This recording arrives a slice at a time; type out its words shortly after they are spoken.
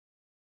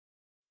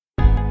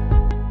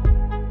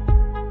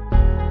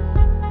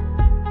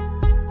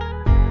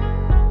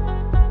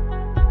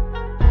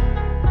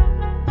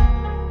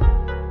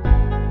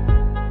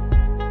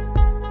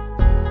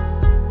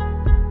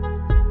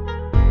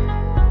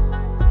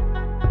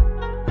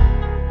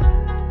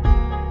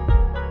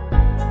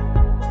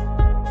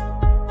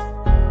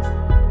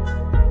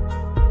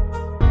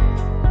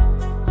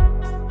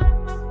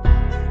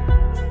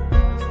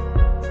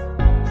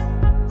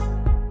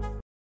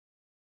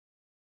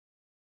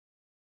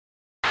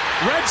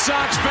Red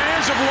Sox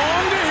fans have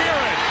longed to hear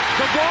it.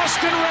 The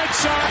Boston Red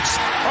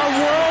Sox are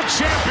world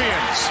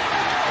champions.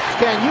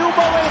 Can you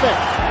believe it?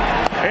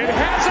 It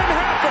hasn't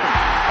happened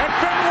at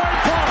Fenway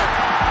Park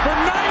for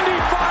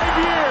 95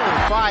 years.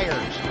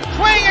 Fires.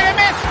 Swing and a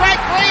miss.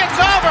 Strike three. It's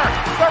over.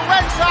 The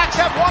Red Sox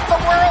have won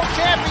the world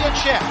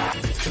championship.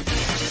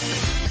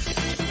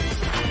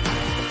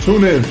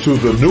 Tune in to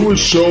the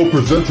newest show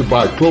presented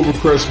by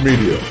Clovercrest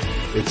Media.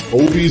 It's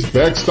Obie's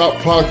Backstop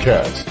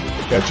Podcast.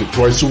 Catch it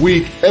twice a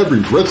week,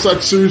 every Red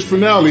Sox series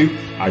finale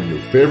on your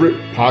favorite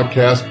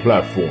podcast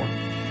platform.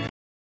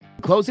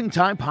 Closing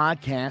Time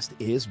Podcast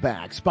is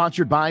back,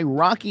 sponsored by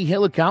Rocky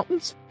Hill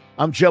Accountants.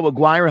 I'm Joe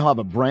Aguirre. I'll have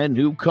a brand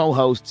new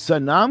co-host,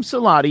 Sanam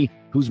Salati,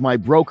 who's my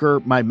broker,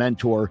 my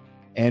mentor,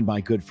 and my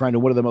good friend,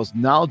 and one of the most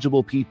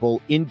knowledgeable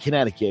people in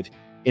Connecticut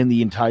in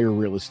the entire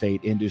real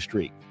estate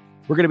industry.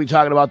 We're going to be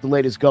talking about the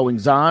latest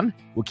goings-on.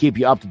 We'll keep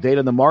you up to date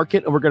on the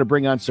market, and we're going to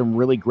bring on some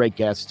really great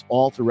guests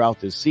all throughout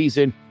this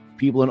season,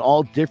 people in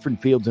all different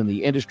fields in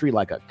the industry,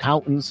 like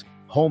accountants,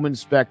 home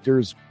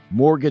inspectors,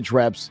 mortgage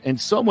reps, and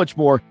so much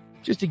more,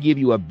 just to give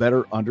you a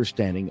better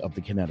understanding of the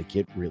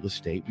Connecticut real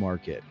estate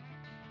market.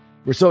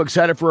 We're so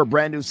excited for a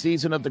brand new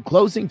season of the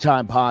Closing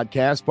Time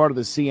Podcast, part of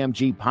the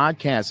CMG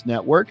Podcast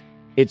Network.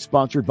 It's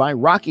sponsored by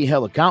Rocky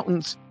Hill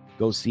Accountants.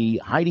 Go see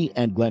Heidi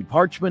and Glenn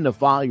Parchman to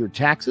file your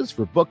taxes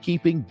for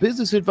bookkeeping,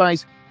 business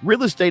advice,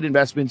 real estate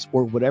investments,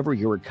 or whatever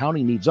your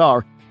accounting needs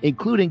are,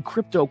 including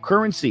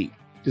cryptocurrency.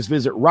 Just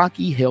visit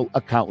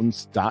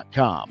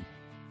RockyHillAccountants.com.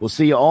 We'll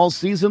see you all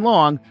season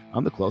long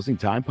on the Closing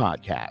Time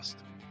Podcast.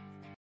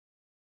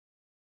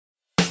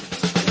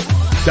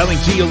 Coming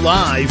to you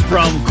live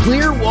from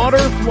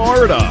Clearwater,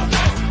 Florida,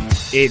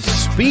 it's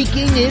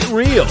Speaking It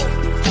Real.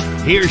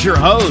 Here's your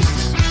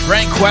hosts,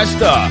 Frank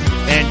Cuesta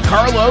and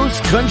Carlos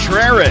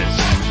Contreras.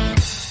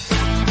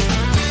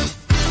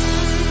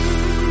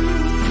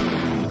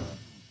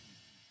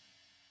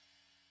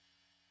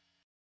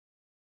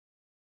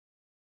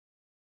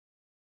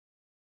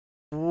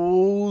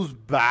 Who's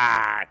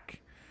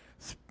back?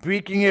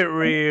 Speaking It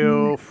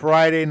Real,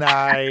 Friday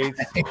night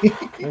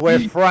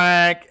with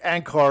Frank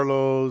and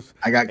Carlos.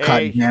 I got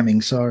caught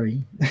jamming,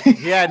 sorry.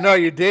 Yeah, no,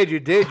 you did. You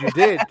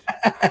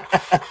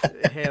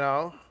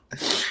know.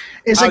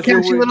 It's a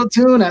catchy little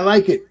tune. I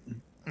like it.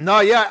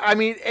 No, yeah, I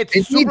mean,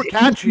 it's super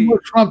catchy. More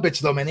trumpets,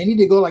 though, man. They need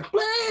to go like,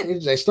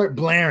 they start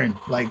blaring.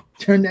 Like,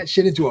 turn that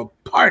shit into a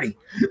party.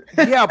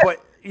 Yeah,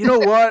 but you know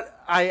what?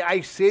 I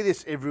say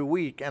this every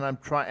week, and I'm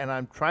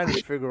trying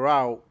to figure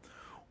out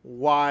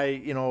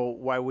why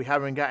we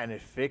haven't gotten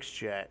it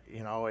fixed yet.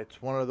 You know,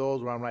 it's one of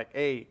those where I'm like,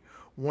 hey,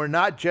 we're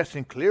not just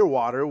in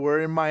Clearwater,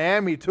 we're in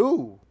Miami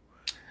too.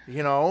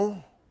 You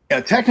know?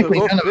 Yeah, technically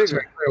none of us are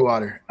in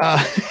Clearwater.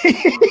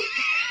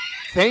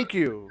 Thank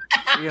you.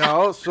 You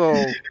know, so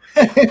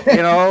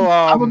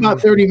I'm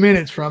about 30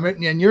 minutes from it,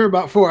 and you're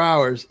about 4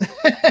 hours.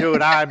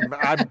 Dude, I'm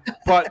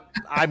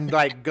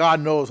like, God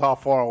knows how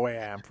far away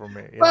I am from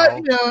it. You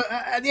know,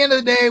 at the end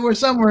of the day, we're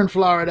somewhere in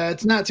Florida.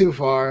 It's not too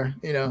far.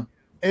 You know,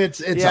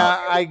 it's.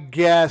 Yeah, I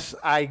guess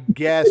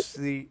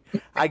the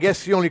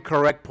only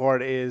correct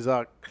part is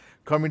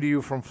coming to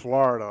you from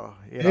Florida.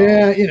 You know?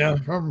 Yeah, you know,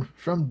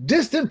 from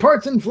distant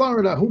parts in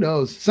Florida. Who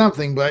knows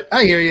something? But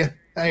I hear you.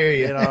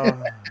 You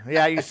know,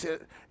 yeah. You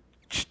said,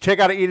 check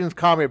out Eden's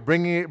comment.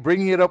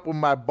 Bringing it up with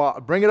my boss.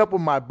 Bring it up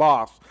with my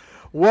boss.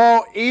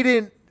 Well,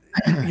 Eden,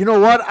 you know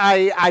what?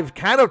 I've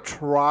kind of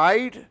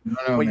tried,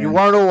 but you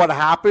want to know what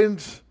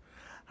happens?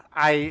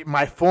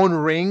 My phone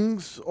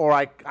rings, or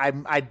I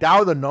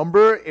dial the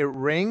number, it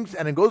rings,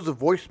 and it goes to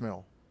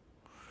voicemail.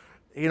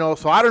 You know,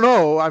 so I don't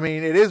know. I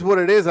mean, it is what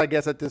it is, I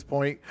guess, at this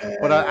point.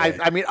 But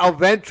I mean,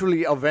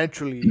 eventually,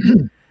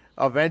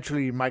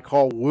 my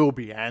call will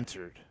be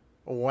answered.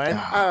 When?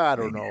 I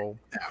don't know.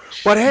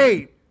 Ouch. But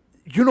hey,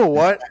 you know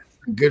what?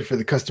 Good for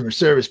the customer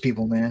service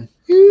people, man.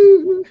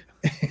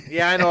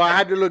 Yeah, I know. I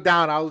had to look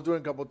down. I was doing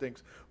a couple of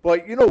things.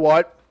 But you know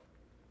what?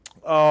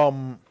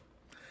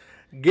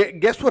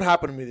 Guess what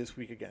happened to me this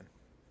week again?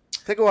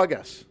 Take a wild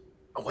guess.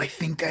 Oh, I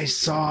think I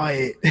saw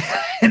it.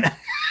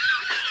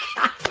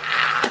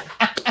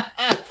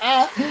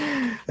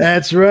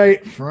 That's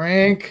right,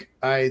 Frank.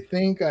 I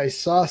think I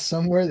saw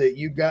somewhere that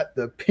you got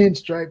the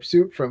pinstripe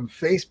suit from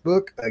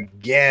Facebook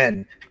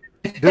again.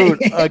 Dude,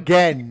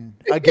 again.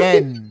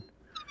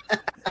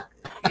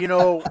 You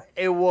know,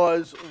 it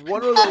was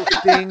one of those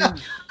things.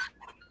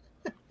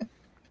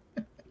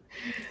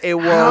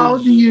 How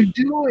do you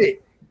do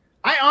it?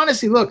 I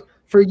honestly, look,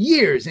 for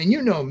years, and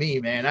you know me,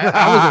 man.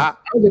 I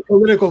was a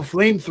political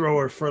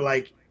flamethrower for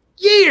like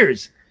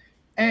years.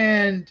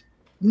 And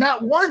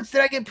not once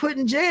did I get put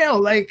in jail.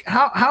 Like,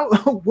 how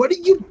what are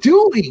you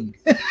doing?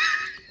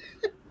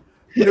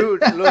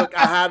 Dude, look,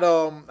 I had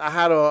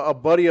a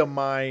buddy of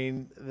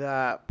mine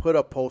that put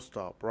a post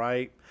up,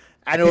 right?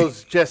 And it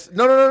was just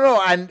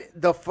no. And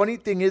the funny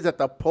thing is that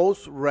the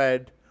post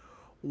read,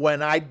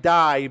 "When I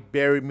die,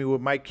 bury me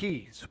with my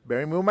keys.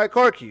 Bury me with my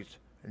car keys."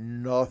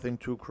 Nothing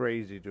too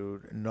crazy,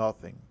 dude.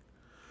 Nothing.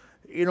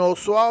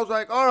 So I was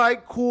like, all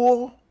right,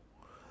 cool.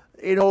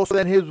 So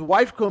then his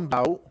wife comes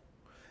out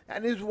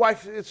And his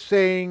wife is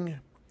saying,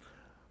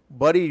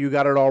 buddy, you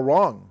got it all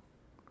wrong.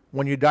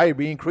 When you die, you're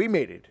being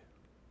cremated.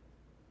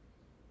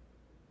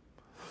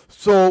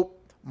 So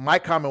my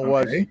comment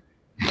was,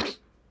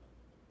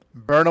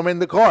 burn them in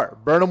the car.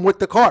 Burn them with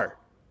the car.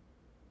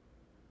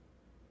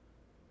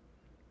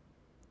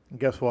 And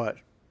guess what?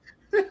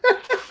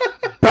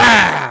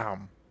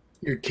 Bam!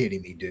 You're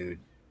kidding me, dude.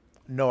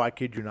 No, I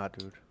kid you not,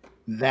 dude.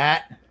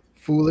 That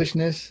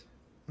foolishness.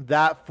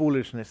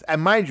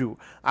 And mind you,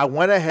 I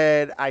went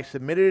ahead, I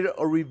submitted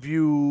a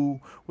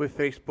review with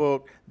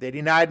Facebook. They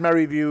denied my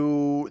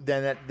review.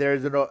 Then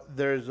there's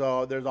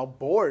a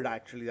board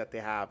actually that they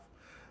have,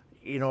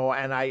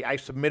 and I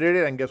submitted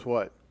it, and guess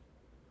what?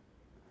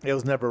 It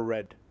was never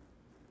read.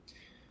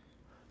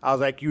 I was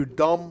like, you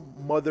dumb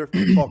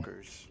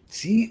motherfuckers.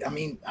 See, I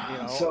mean,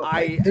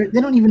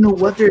 they don't even know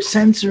what they're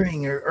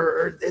censoring,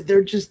 or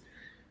they're just.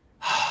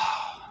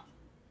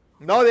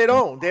 No, they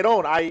don't.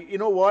 You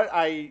know what?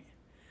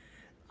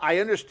 I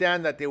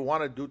understand that they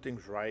want to do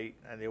things right,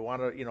 and they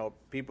want to,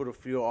 people to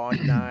feel all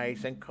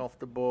nice and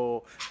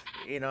comfortable,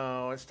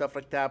 and stuff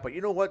like that. But you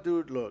know what,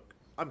 dude? Look,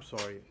 I'm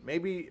sorry.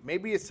 Maybe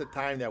it's the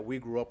time that we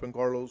grew up in,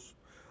 Carlos.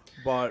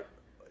 But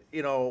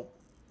I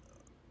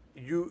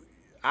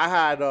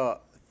had a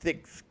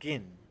thick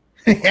skin.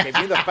 Okay,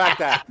 being the fact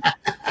that,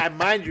 and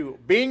mind you,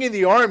 being in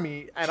the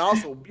army and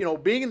also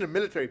being in the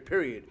military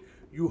period,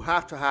 you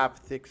have to have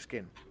thick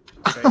skin.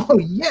 Okay? Oh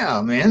yeah,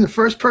 man! The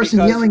first person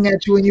yelling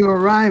at you when you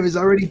arrive is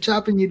already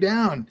chopping you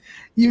down.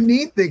 You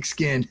need thick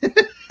skin.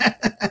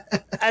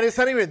 And it's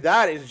not even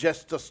that; it's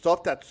just the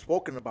stuff that's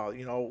spoken about.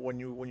 When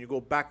you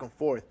go back and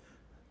forth,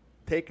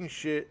 talking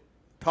shit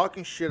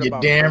You're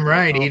about. You're damn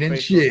right, eating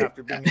shit.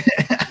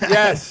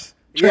 Yes,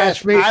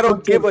 yes. I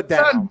don't give a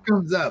damn. Sun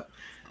comes up.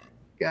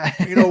 God.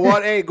 You know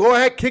what? Hey, go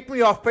ahead, kick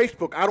me off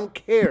Facebook. I don't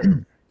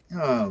care.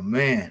 Oh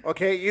man.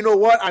 Okay, you know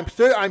what? I'm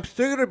still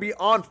gonna be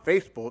on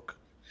Facebook.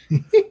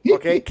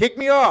 Okay, kick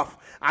me off.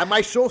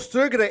 My show's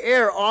still gonna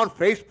air on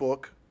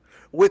Facebook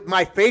with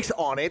my face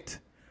on it.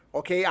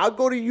 Okay, I'll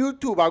go to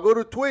YouTube. I'll go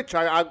to Twitch.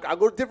 I'll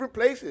go to different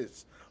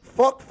places.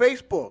 Fuck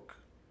Facebook.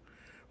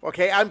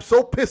 Okay, I'm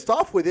so pissed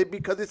off with it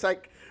because it's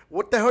like,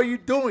 what the hell are you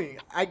doing?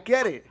 I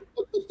get it.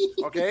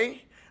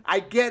 Okay, I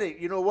get it.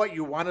 You know what?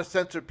 You want to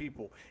censor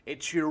people.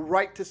 It's your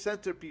right to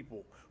censor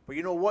people. But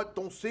you know what?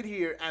 Don't sit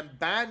here and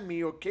ban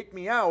me or kick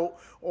me out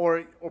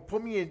or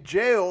put me in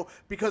jail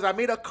because I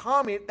made a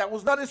comment that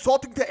was not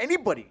insulting to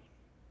anybody.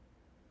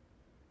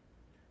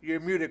 You're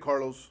muted,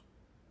 Carlos.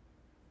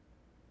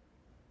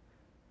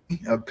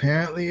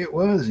 Apparently it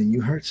was, and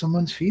you hurt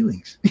someone's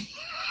feelings.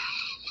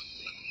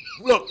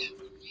 Look,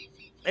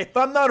 if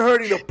I'm not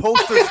hurting the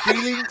poster's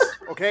feelings,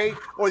 okay,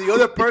 or the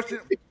other person,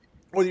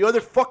 or the other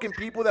fucking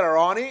people that are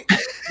on it,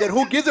 then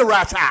who gives a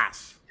rat's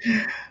ass?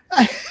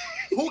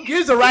 Who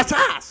gives a rat's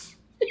ass?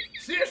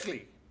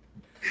 Seriously.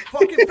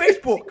 Fucking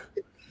Facebook.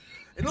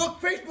 And look,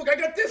 Facebook, I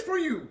got this for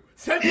you.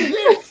 Censor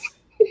this.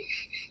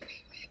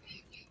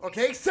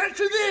 Okay,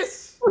 censor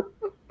this.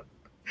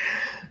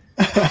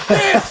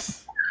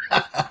 This.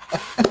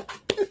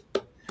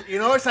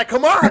 It's like,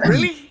 come on,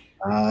 really?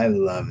 I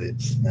love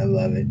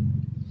it.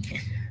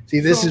 See,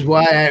 this is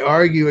why I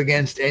argue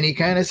against any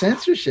kind of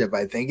censorship.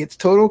 I think it's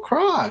total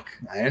crock.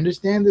 I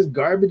understand this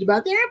garbage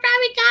about they're a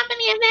private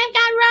company and they've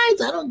got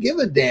rights. I don't give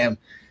a damn.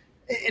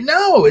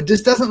 No, it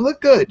just doesn't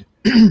look good.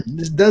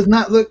 This does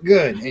not look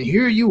good. And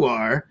here you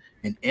are,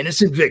 an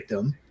innocent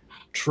victim,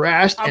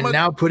 trashed and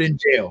now put in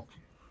jail.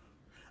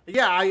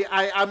 Yeah,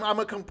 I'm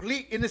a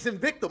complete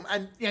innocent victim.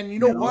 And you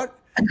know what?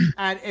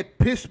 And it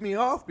pissed me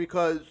off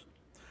because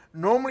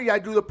normally I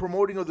do the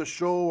promoting of the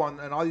show on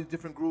all these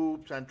different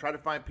groups and try to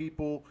find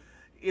people,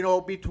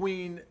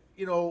 between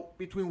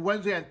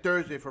Wednesday and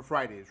Thursday for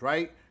Fridays,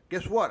 right?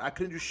 Guess what? I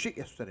couldn't do shit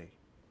yesterday.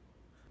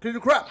 Couldn't do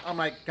crap. I'm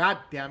like, God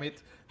damn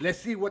it. Let's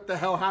see what the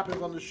hell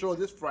happens on the show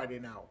this Friday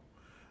now.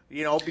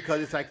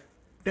 Because it's like,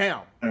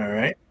 damn. All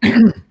right.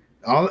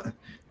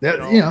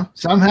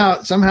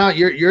 Somehow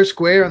your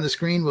square on the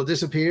screen will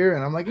disappear,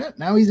 and I'm like,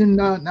 now he's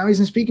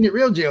in Speaking It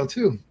Real jail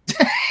too.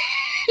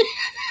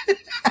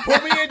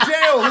 Put me in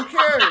jail. Who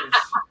cares?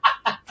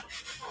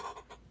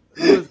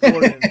 Lewis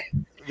Gordon,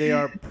 they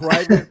are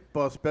private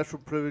but special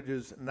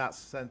privileges, not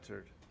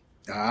censored.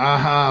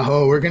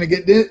 We're gonna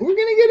get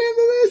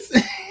into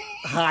this.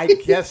 I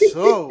guess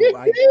so.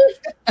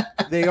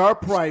 They are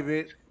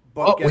private,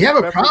 but we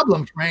have a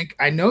problem, Frank.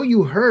 I know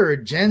you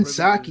heard Jen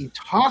Psaki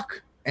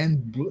talk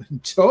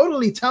and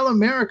totally tell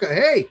America,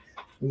 hey,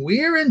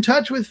 we're in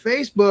touch with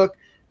Facebook,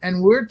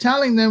 and we're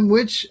telling them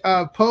which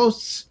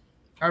posts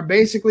are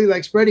basically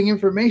like spreading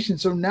information.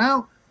 So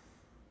now,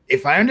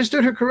 if I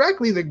understood her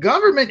correctly, the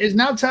government is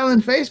now telling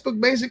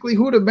Facebook basically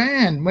who to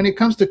ban when it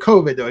comes to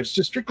COVID, though. It's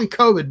just strictly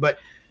COVID, but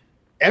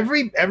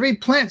every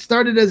plant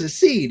started as a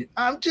seed.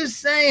 I'm just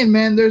saying,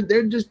 man,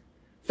 they're just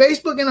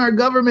Facebook and our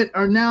government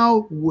are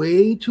now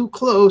way too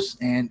close.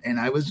 And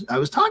I was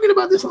talking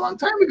about this a long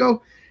time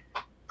ago.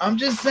 I'm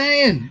just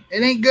saying,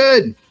 it ain't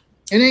good.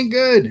 It ain't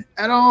good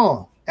at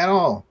all. At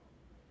all.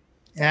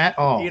 At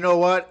all. You know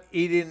what?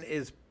 Eden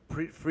is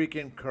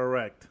freaking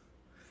correct.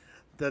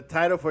 The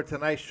title for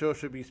tonight's show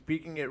should be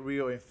 "Speaking It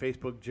Real in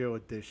Facebook Jail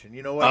Edition."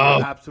 You know what?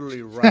 You're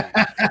absolutely right.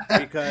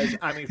 Because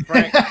I mean,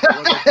 Frank, it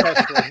was a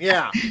test run.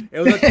 Yeah, it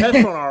was a test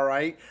run. All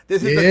right.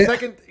 This is the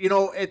second. You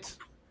know, it's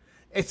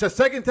the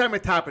second time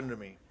it's happened to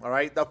me. All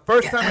right. The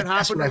first time it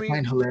happened to me. That's what I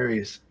find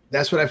hilarious.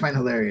 That's what I find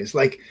hilarious.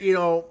 Like, you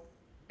know,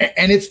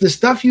 and it's the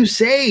stuff you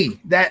say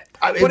that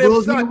it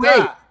blows me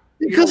away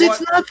because it's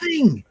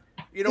nothing.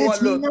 You know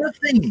what? Look,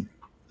 nothing.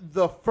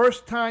 The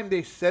first time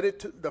they said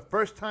it, the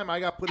first time I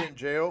got put in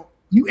jail,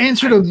 you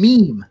answered a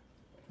meme.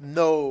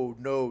 No.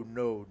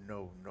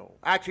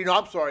 Actually, no.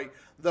 I'm sorry.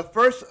 The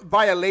first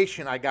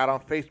violation I got on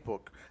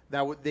Facebook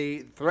that they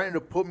threatened to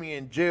put me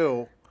in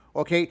jail.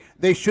 Okay,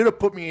 they should have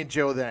put me in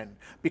jail then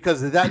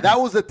because that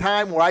was the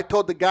time where I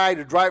told the guy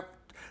to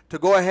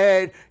go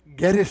ahead,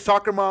 get his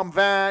soccer mom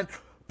van,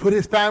 put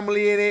his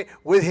family in it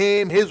with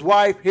him, his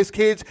wife, his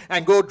kids,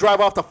 and go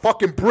drive off the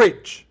fucking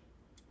bridge.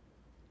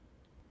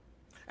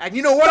 And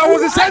you know what? I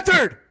wasn't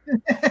censored.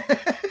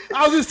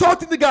 I was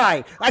insulting the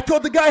guy. I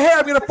told the guy, "Hey,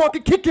 I'm gonna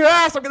fucking kick your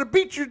ass. I'm gonna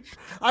beat you.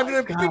 I'm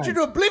gonna beat you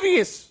to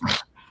oblivious."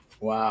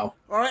 Wow.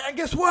 All right, and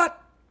guess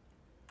what?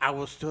 I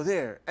was still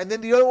there. And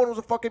then the other one was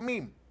a fucking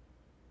meme.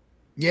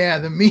 Yeah,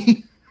 the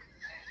meme.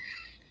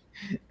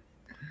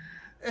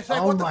 It's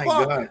like, what the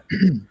fuck? God.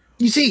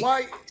 You see,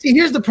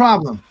 here's the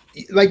problem.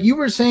 Like you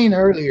were saying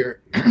earlier,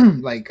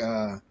 like,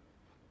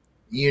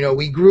 you know,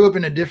 we grew up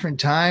in a different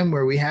time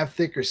where we have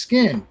thicker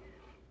skin.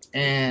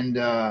 And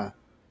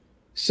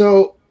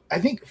so I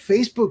think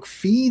Facebook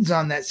feeds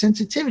on that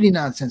sensitivity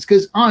nonsense.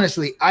 Because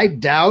honestly, I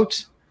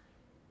doubt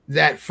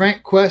that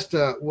Frank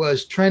Cuesta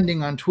was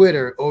trending on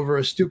Twitter over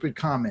a stupid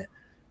comment.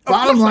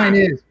 Bottom line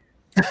is,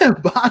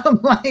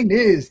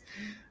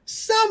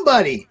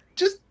 somebody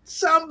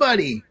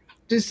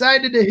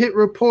decided to hit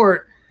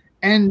report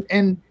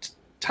and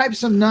type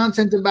some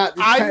nonsense about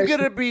this. I'm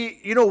gonna be.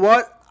 You know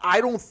what? I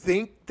don't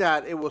think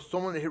that it was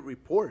someone that hit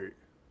report.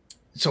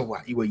 So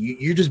what?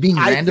 You're just being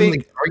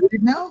randomly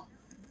targeted now?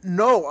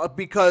 No,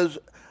 because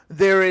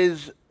there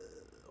is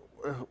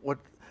what.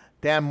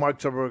 Damn, Mark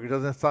Zuckerberg. It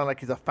doesn't sound like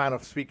he's a fan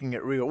of Speaking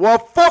It Real. Well,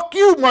 fuck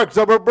you, Mark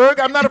Zuckerberg.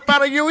 I'm not a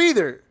fan of you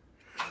either.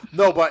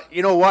 No, but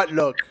you know what?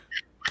 Look.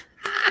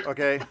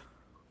 Okay.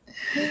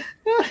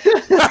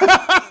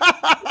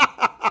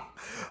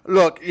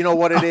 Look, you know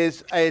what it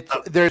is?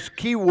 There's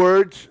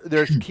keywords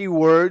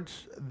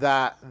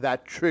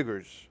that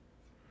triggers.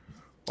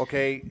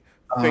 Okay?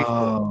 Facebook.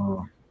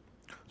 Oh.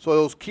 So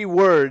those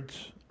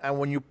keywords, and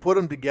when you put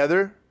them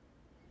together,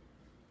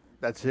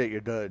 that's it,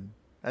 you're done.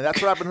 And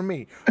that's what happened to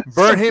me.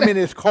 Burn him in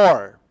his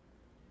car.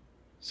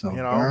 So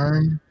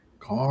burn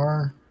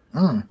car.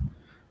 I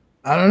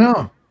don't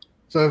know.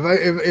 So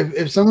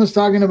if someone's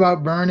talking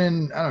about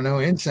burning, I don't know,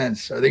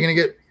 incense, are they going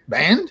to get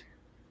banned?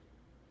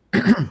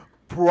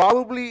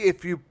 Probably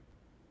if you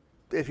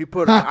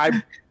put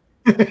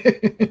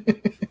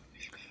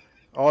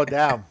Oh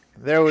damn!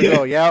 There we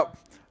go. Yep.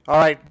 All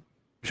right.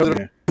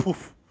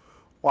 Poof.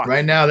 Watch.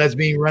 Right now, that's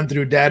being run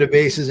through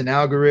databases and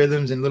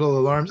algorithms and little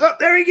alarms. Oh,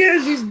 there he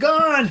is. He's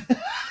gone.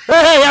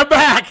 Hey, I'm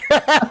back.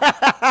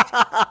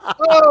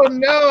 Oh,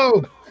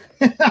 no.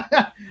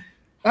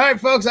 All right,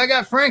 folks, I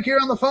got Frank here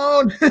on the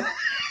phone.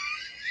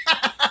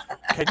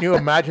 Can you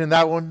imagine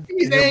that one?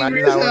 He's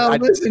angry as hell.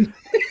 Listen.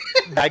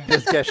 I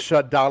just get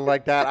shut down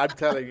like that. I'm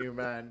telling you,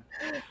 man.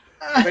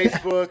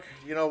 Facebook,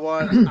 you know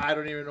what? I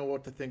don't even know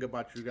what to think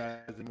about you guys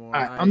anymore.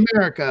 All right,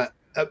 America.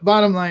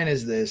 Bottom line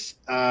is this.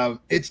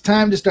 It's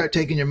time to start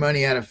taking your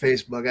money out of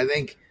Facebook. I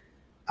think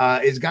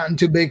it's gotten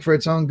too big for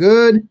its own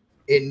good.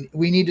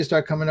 We need to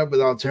start coming up with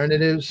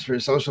alternatives for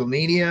social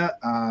media.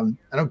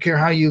 I don't care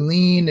how you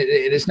lean.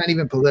 It's not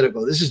even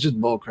political. This is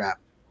just bullcrap.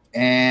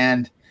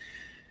 And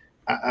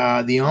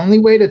the only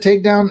way to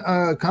take down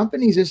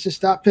companies is to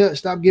stop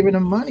giving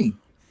them money.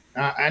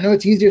 I know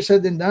it's easier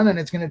said than done, and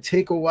it's going to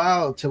take a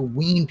while to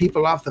wean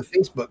people off the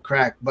Facebook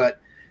crack, but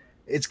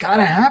it's got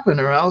to happen,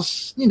 or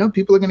else,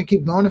 people are going to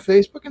keep going to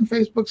Facebook, and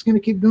Facebook's going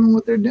to keep doing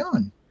what they're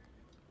doing.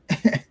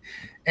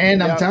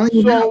 And I'm telling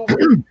you now,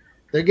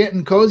 they're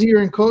getting cozier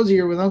and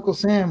cozier with Uncle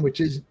Sam, which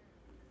is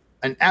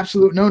an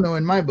absolute no-no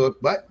in my book,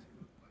 but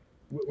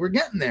we're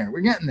getting there.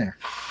 We're getting there.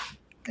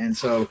 And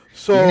so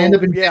you're going to end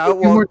up in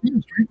more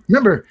things, right?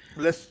 Remember,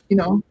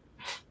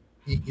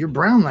 you're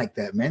brown like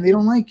that, man. They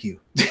don't like you.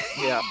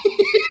 Yeah.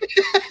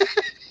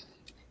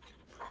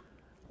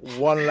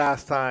 One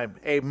last time.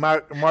 Hey,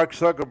 Mark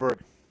Zuckerberg.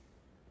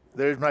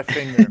 There's my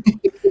finger.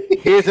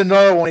 Here's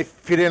another one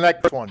if you didn't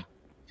like this one.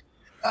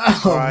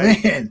 Oh,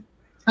 right. Man.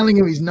 Telling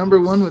him he's number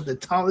one with the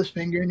tallest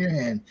finger in your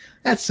hand.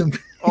 That's some...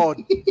 Oh,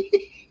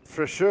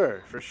 for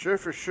sure.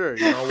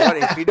 You know what?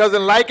 If he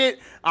doesn't like it,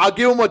 I'll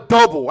give him a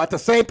double at the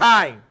same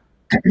time.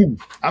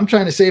 I'm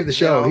trying to save the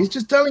show. He's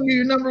just telling you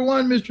you're number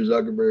one, Mr.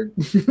 Zuckerberg.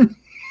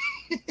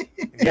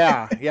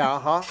 Yeah,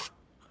 uh-huh.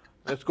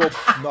 Let's go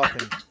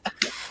nothing.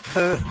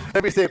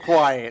 Let me stay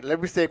quiet.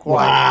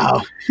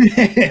 Wow.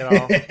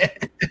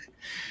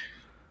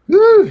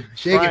 Woo.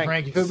 Shake it,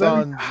 Frank. You feel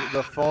better?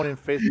 The phone in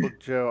Facebook,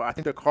 Joe. I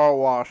think the car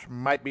wash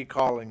might be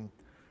calling.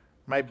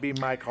 Might be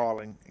my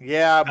calling.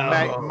 Yeah,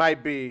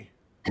 might be.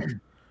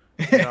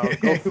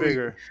 Go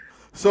figure.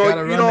 So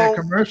gotta run that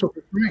commercial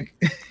for Frank.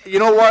 You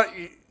know what?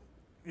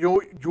 You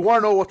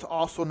want to know what's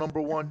also number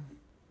one?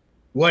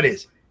 What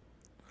is?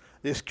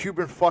 This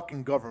Cuban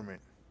fucking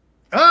government.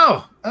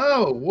 Oh,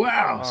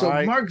 wow. All so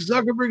right. Mark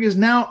Zuckerberg is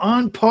now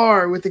on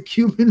par with the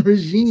Cuban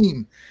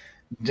regime.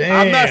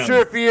 Damn. I'm not sure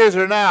if he is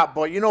or not,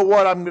 but you know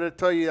what? I'm going to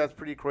tell you that's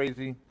pretty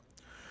crazy.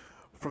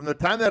 From the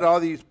time that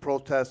all these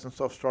protests and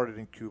stuff started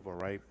in Cuba,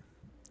 right?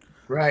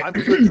 Right. I'm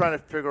still trying to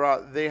figure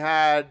out. They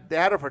had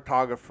a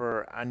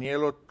photographer,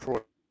 Aniello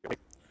Troy.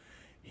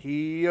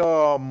 He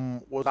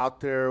was out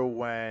there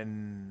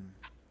when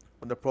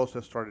the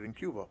protest started in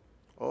Cuba.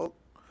 Oh,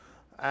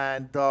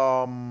 and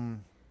the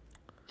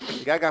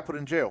guy got put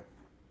in jail,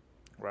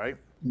 right?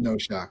 No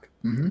shock.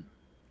 Mm-hmm.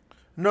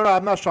 No,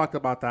 I'm not shocked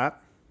about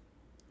that,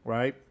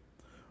 right?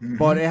 Mm-hmm.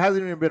 But it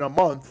hasn't even been a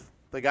month.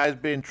 The guy's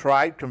been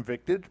tried,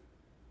 convicted,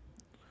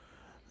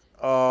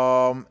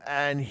 and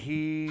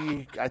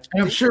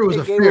I'm sure it was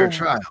a fair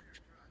trial.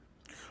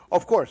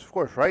 Of course,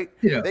 right?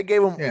 Yeah. They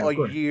gave him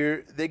a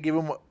year. They gave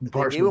him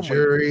partial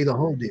jury, the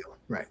whole deal.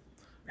 Right.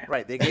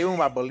 Right. They gave him,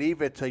 I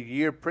believe, it's a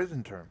year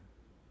prison term.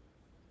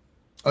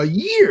 A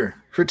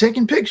year for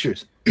taking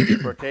pictures.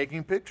 For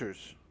taking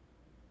pictures.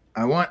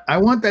 I want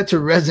that to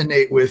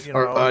resonate with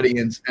our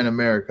audience in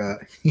America.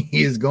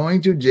 He's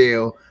going to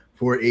jail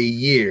for a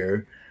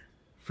year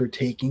for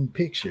taking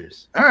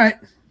pictures. All right.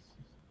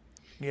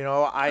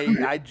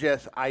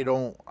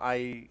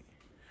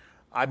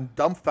 I'm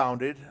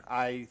dumbfounded.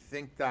 I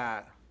think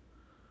that,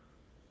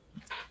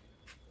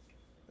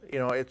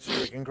 it's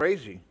freaking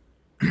crazy,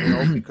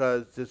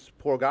 because this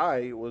poor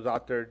guy was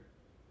out there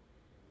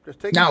just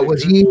taking Now,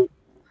 pictures.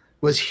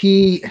 Was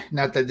he,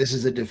 not that this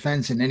is a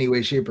defense in any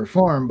way, shape, or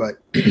form,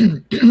 but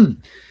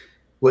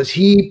was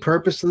he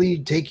purposely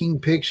taking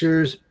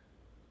pictures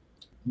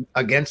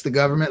against the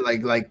government?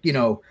 Like,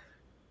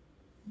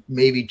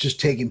 maybe just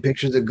taking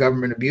pictures of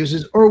government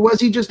abuses, or was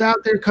he just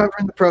out there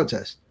covering the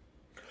protest?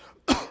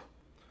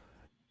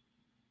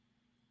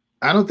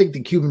 I don't think the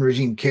Cuban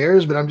regime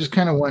cares, but I'm just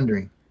kind of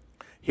wondering.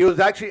 He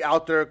was actually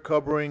out there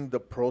covering the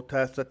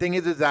protests. The thing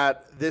is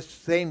that this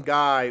same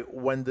guy,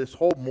 when this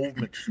whole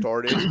movement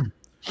started,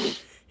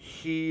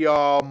 he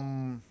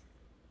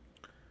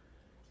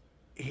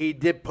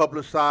did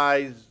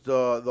publicize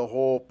the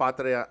whole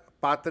Patria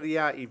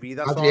y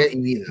Vida song. Patria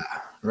y Vida,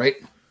 right?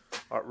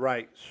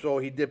 Right. So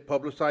he did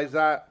publicize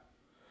that.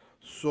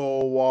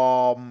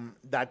 So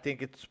I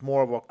think it's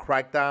more of a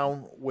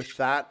crackdown with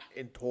that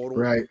in total.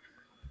 Right.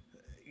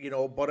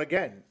 But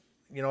again,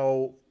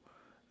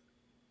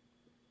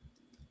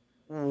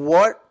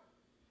 what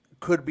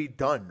could be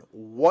done?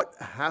 What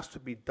has to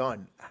be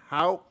done?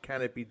 How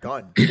can it be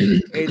done?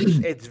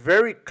 It's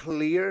very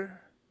clear,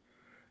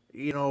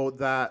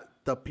 that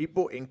the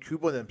people in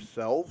Cuba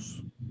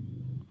themselves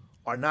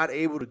are not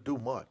able to do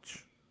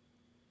much.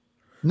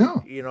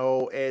 No.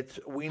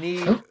 We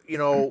need,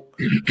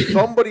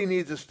 somebody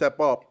needs to step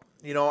up,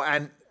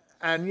 and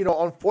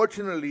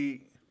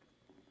unfortunately,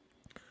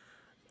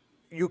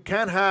 you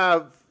can't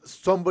have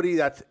somebody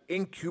that's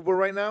in Cuba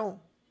right now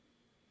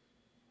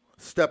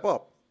step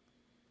up,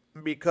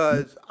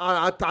 because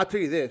I'll tell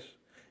you this: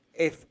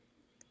 if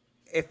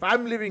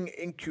I'm living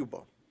in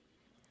Cuba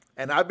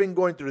and I've been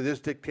going through this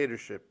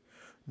dictatorship,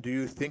 do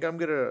you think I'm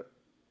gonna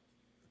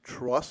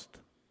trust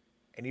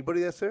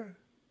anybody that's there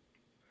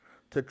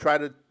to try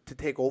to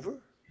take over?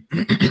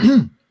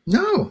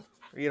 No.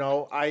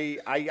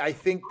 I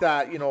think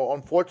that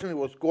unfortunately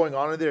what's going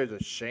on in there is a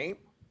shame.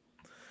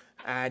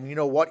 And you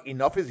know what?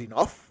 Enough is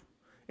enough.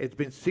 It's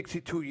been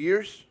 62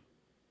 years.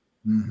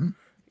 Mm-hmm.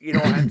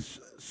 And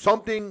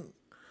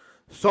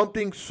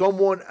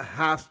someone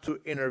has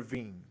to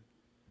intervene.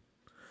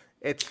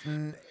 It's,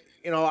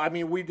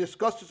 we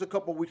discussed this a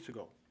couple of weeks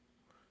ago,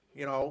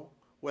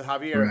 with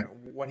Javier, right,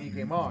 when he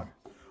came on.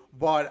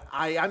 But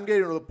I'm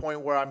getting to the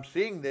point where I'm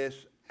seeing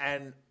this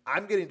and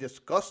I'm getting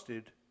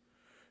disgusted,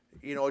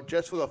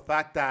 just for the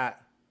fact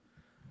that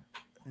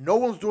no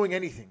one's doing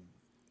anything.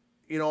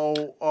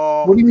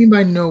 What do you mean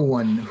by no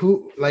one?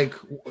 Who, like,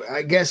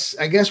 I guess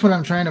what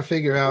I'm trying to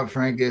figure out,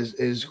 Frank,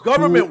 is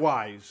government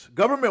wise,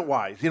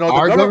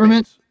 our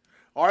government,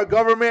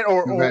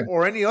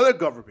 or any other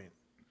government.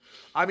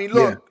 I mean,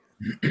 look,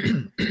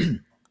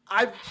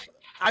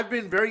 I've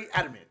been very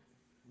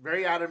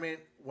adamant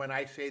when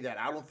I say that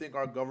I don't think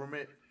our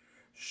government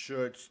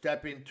should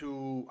step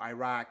into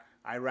Iraq,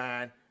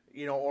 Iran,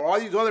 or all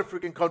these other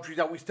freaking countries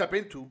that we step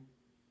into.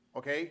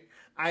 Okay,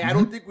 I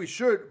don't think we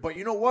should, but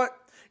you know what?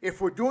 If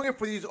we're doing it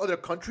for these other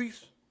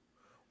countries,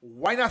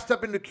 why not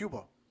step into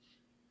Cuba?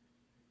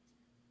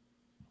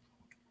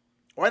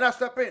 Why not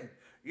step in?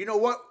 You know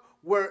what?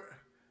 We're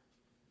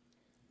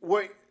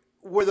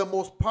the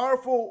most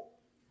powerful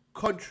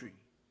country.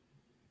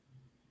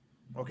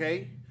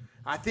 Okay?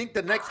 I think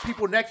the next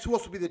people next to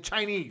us will be the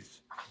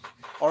Chinese.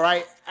 All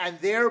right? And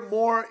they're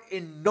more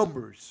in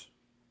numbers.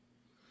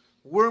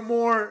 We're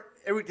more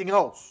everything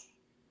else.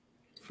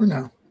 For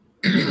now.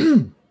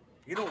 You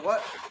know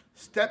what?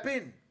 Step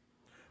in.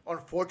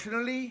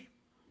 Unfortunately,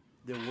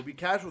 there will be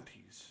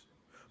casualties,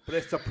 but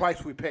it's the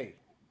price we pay.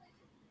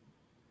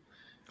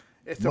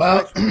 It's the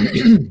Well,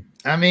 price.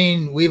 I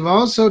mean, we've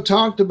also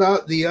talked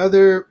about the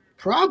other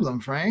problem,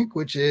 Frank,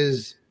 which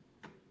is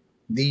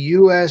the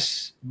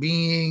U.S.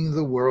 being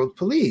the world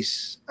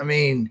police. I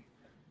mean,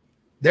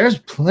 there's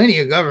plenty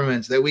of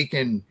governments that we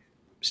can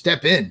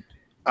step in.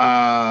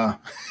 But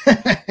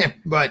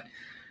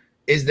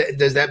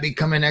does that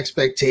become an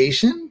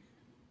expectation?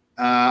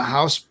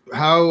 How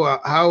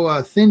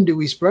thin do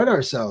we spread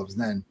ourselves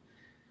then?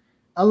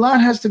 A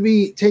lot has to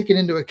be taken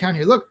into account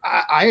here. Look,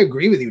 I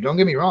agree with you. Don't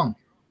get me wrong.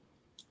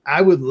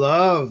 I would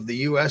love the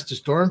U.S. to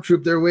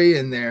stormtroop their way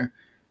in there,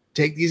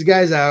 take these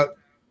guys out,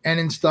 and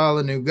install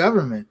a new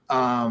government.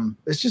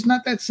 It's just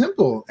not that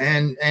simple.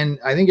 And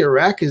I think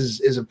Iraq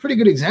is a pretty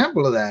good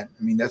example of that.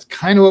 I mean, that's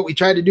kind of what we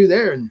tried to do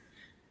there, and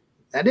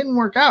that didn't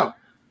work out.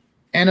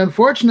 And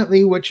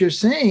unfortunately, what you're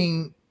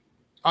saying,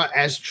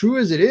 as true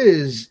as it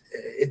is,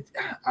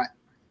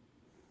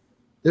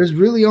 there's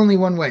really only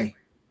one way,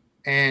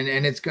 and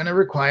it's going to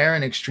require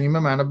an extreme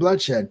amount of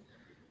bloodshed.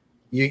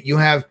 You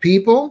have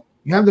people,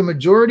 you have the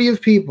majority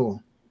of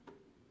people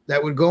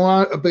that would go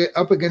on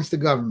up against the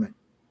government.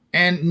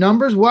 And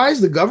numbers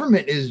wise, the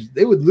government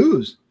they would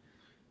lose,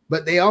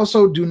 but they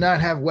also do not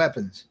have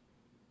weapons.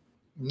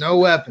 No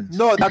weapons.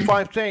 No, that's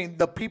why I'm saying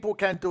the people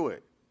can't do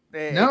it.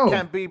 No,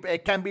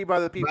 it can't be by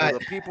the people.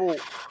 But,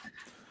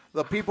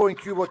 the people in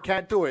Cuba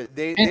can't do it.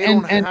 They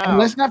don't have. And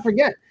let's not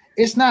forget,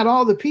 it's not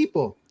all the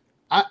people.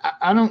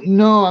 I don't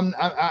know.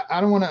 I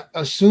don't want to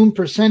assume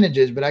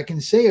percentages, but I can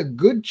say a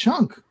good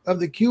chunk of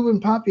the Cuban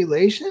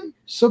population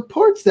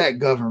supports that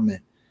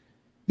government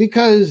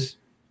because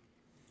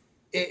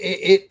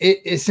it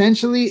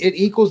essentially it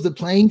equals the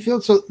playing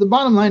field. So the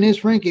bottom line is,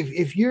 Frank,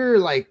 if you're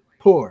like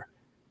poor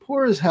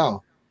as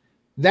hell,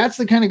 that's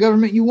the kind of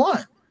government you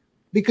want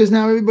because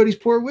now everybody's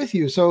poor with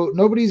you. So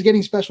nobody's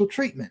getting special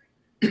treatment.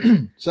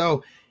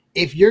 So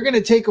if you're going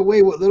to take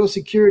away what little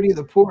security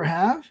the poor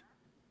have,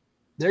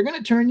 they're going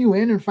to turn you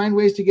in and find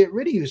ways to get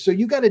rid of you. So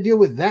you got to deal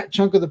with that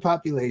chunk of the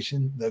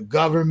population, the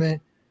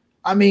government.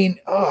 I mean,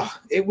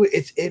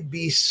 it'd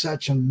be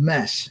such a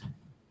mess.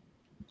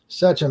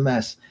 Such a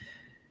mess.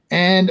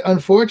 And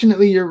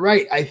unfortunately, you're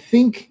right. I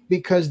think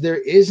because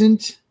there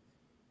isn't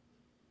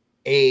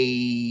a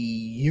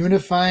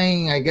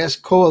unifying, I guess,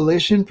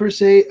 coalition per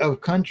se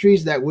of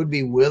countries that would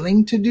be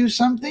willing to do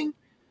something,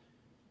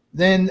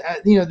 then,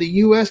 the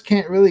U.S.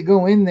 can't really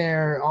go in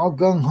there all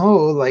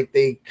gung-ho like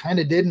they kind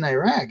of did in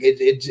Iraq.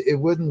 It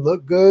wouldn't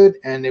look good,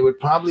 and it would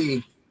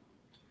probably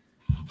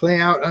play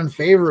out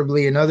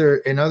unfavorably in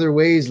other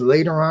ways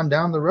later on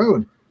down the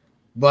road.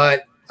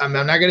 But I'm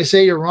not going to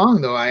say you're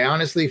wrong, though. I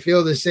honestly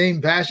feel the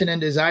same passion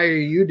and desire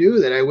you do,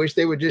 that I wish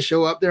they would just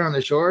show up there on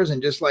the shores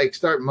and just like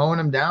start mowing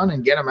them down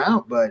and get them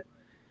out. But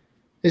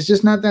it's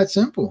just not that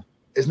simple.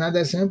 It's not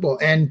that simple.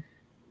 And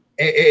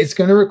it's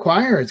going to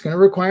require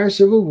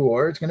civil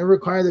war. It's going to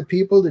require the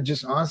people to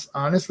just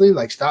honestly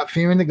like stop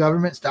fearing the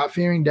government, stop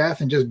fearing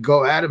death, and just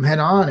go at them head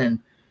on and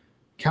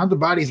count the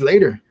bodies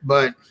later.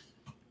 But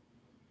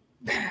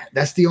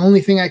that's the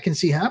only thing I can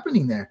see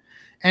happening there.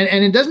 And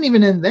it doesn't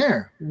even end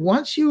there.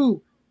 Once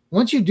you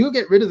do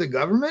get rid of the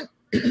government,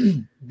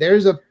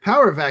 there's a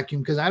power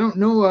vacuum because I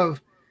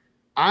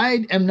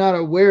am not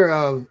aware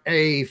of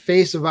a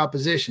face of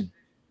opposition.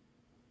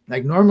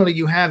 Like normally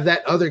you have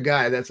that other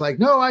guy that's like,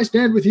 no, I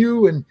stand with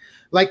you. And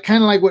like,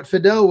 kind of like what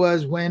Fidel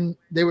was when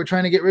they were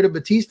trying to get rid of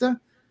Batista.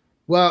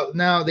 Well,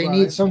 now they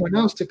need someone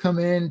else to come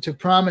in to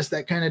promise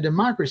that kind of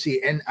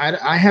democracy. And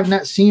I have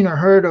not seen or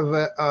heard of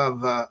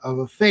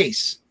a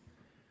face.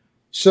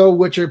 So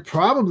what you're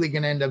probably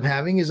going to end up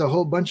having is a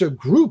whole bunch of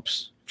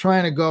groups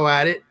trying to go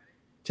at it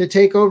to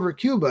take over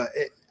Cuba.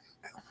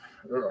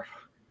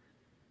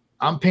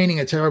 I'm painting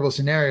a terrible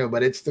scenario,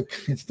 but it's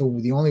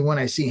the only one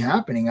I see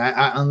happening.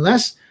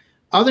 Unless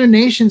other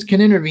nations can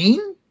intervene,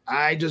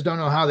 I just don't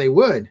know how they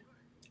would.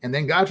 And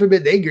then God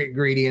forbid they get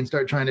greedy and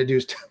start trying to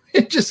do stuff.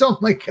 It just, oh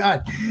my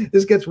God,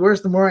 this gets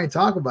worse the more I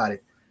talk about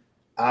it.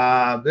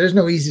 There's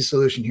no easy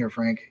solution here,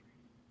 Frank.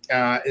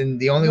 And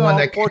the only one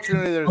that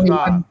unfortunately there's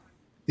not.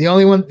 The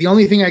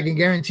only thing I can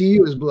guarantee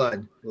you is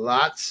blood.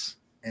 Lots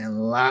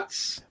and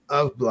lots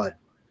of blood.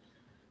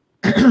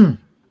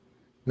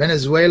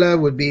 Venezuela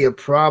would be a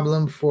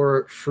problem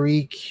for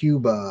free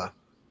Cuba.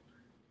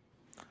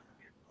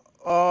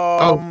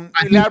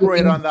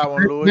 Elaborate on that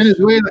one, Louis.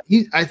 Venezuela.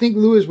 I think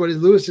what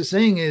Louis is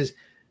saying is,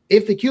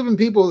 if the Cuban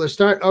people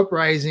start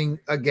uprising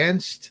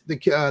against the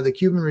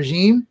Cuban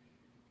regime,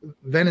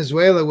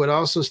 Venezuela would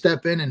also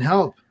step in and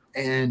help.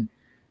 And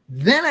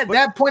then at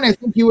that point, I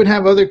think you would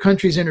have other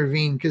countries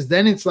intervene, because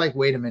then it's like,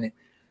 wait a minute.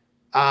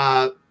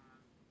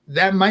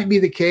 That might be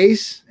the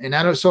case. And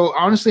so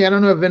honestly, I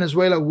don't know if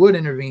Venezuela would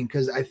intervene,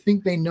 because I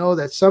think they know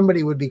that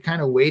somebody would be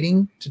kind of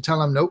waiting to tell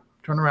them, nope,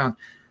 turn around,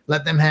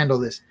 let them handle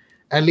this.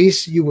 At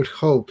least you would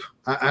hope.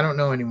 I don't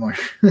know anymore.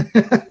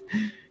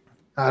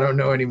 I don't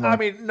know anymore. I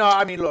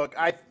mean, look,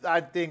 I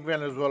think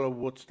Venezuela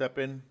would step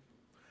in.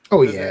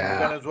 Oh, yeah.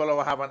 Venezuela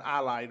will have an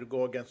ally to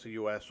go against the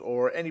U.S.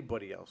 or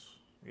anybody else.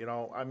 You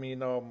know, I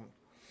mean,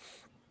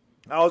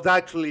 I was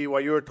actually,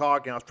 while you were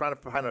talking, I was trying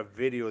to find a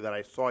video that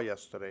I saw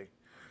yesterday.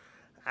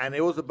 and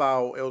it was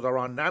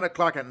around 9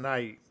 o'clock at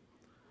night,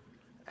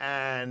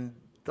 and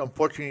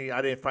unfortunately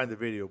I didn't find the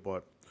video,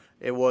 but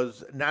it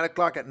was 9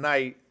 o'clock at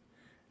night,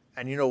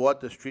 and you know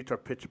what? The streets are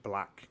pitch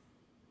black.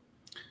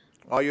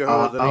 All you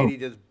heard was a lady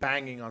just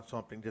banging on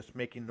something, just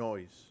making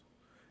noise,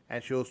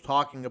 and she was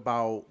talking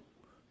about,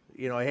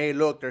 hey,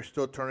 look, they're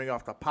still turning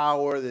off the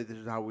power. This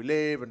is how we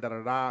live, and da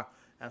da da,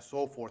 and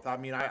so forth. I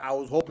mean, I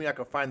was hoping I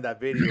could find that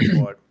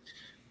video, but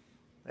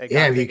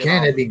yeah, if you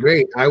can, it'd be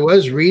great. I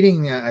was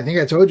reading. I think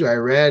I told you I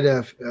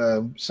read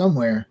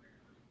somewhere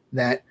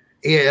that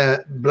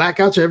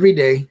blackouts are every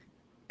day,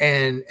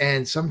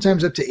 and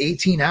sometimes up to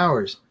 18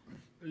 hours.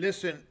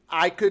 Listen,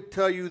 I could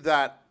tell you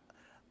that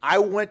I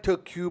went to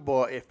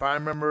Cuba, if I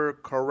remember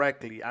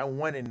correctly. I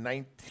went in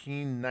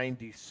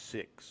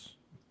 1996.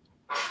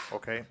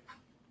 Okay.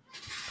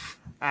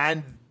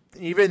 And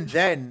even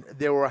then,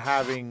 they were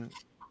having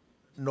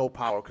no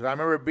power. Because I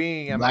remember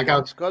being at my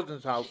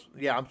cousin's house.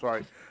 Yeah, I'm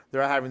sorry.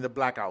 They're having the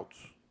blackouts.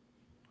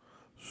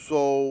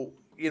 So,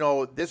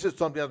 this is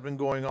something that's been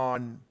going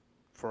on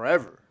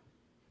forever.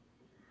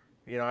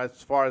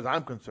 As far as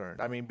I'm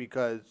concerned. I mean,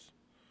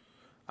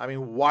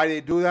 why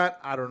they do that,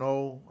 I don't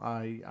know.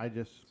 I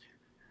just...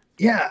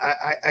 Yeah,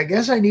 I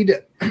guess I need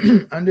to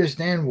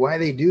understand why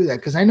they do that.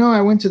 Because I know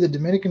I went to the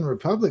Dominican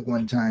Republic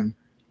one time,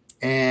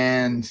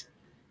 and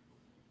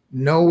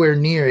nowhere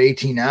near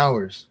 18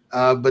 hours.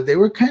 But they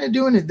were kind of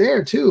doing it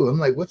there too. I'm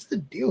like, what's the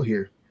deal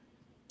here?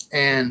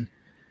 And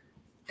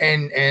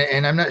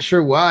I'm not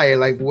sure why.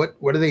 Like, what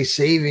are they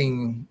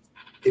saving?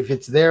 If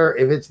it's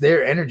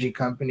their energy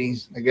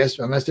companies, I guess,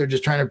 unless they're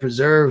just trying to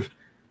preserve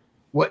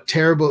what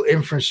terrible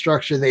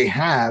infrastructure they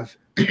have.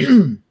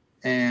 And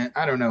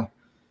I don't know.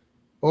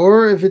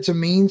 Or if it's a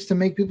means to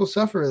make people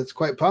suffer, that's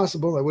quite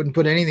possible. I wouldn't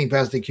put anything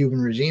past the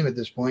Cuban regime at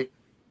this point.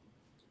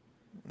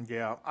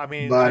 Yeah, I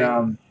mean, but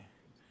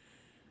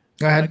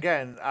go ahead.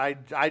 Again,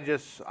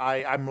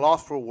 I'm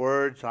lost for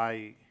words.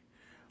 I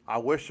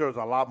wish there was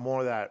a lot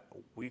more that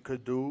we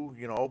could do,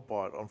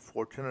 but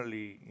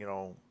unfortunately,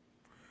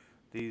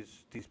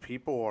 these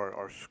people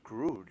are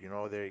screwed.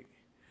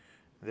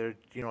 They're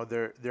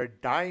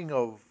dying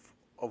of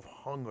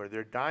hunger.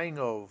 They're dying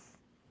of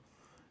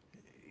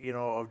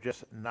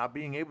just not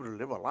being able to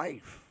live a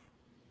life.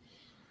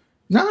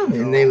 No,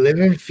 and they live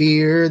in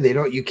fear.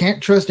 You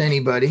can't trust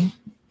anybody,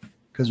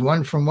 because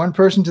from one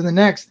person to the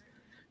next,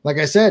 like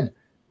I said,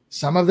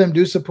 some of them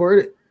do support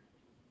it.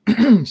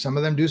 Some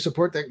of them do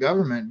support that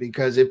government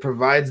because it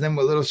provides them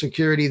with little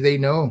security they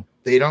don't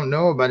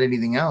know about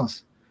anything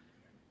else.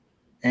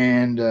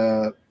 And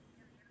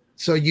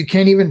so you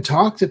can't even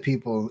talk to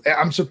people.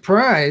 I'm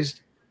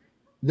surprised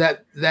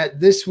that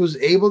this was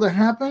able to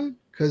happen,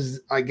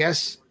 because I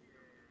guess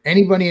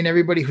anybody and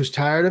everybody who's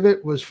tired of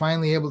it was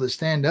finally able to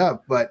stand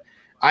up. But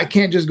I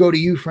can't just go to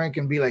you, Frank,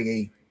 and be like,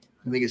 hey,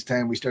 I think it's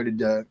time we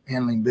started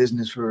handling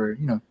business for,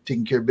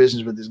 taking care of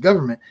business with this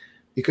government.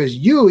 Because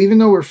even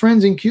though we're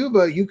friends in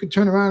Cuba, you could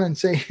turn around and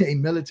say, hey,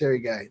 military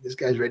guy, this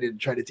guy's ready to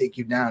try to take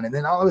you down. And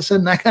then all of a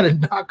sudden I got a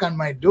knock on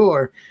my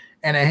door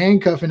and a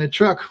handcuff in a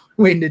truck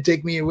waiting to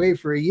take me away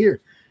for a year.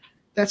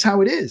 That's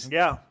how it is.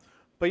 Yeah.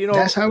 But,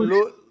 that's how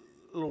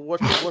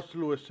what's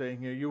Lewis saying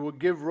here? You will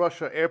give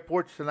Russia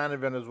airports to land in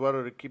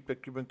Venezuela to keep the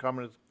Cuban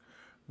Communist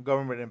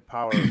government in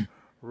power.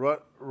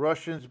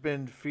 Russians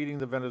been feeding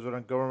the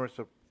Venezuelan government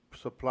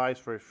supplies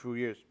for a few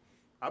years.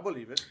 I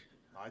believe it.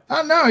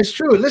 No, it's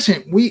true.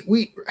 Listen,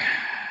 we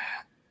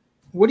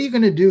what are you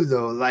going to do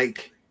though?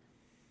 Like,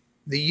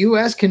 the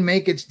U.S. can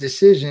make its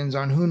decisions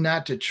on who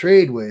not to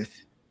trade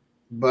with,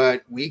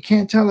 but we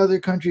can't tell other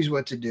countries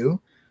what to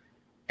do.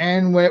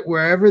 And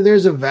wherever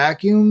there's a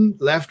vacuum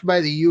left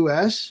by the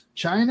U.S.,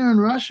 China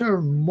and Russia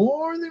are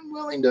more than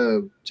willing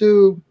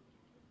to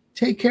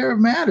take care of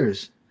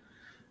matters.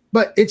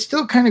 But it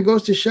still kind of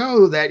goes to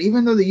show that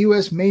even though the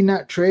U.S. may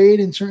not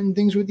trade in certain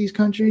things with these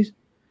countries,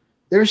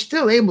 they're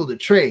still able to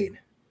trade.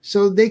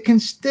 So they can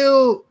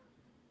still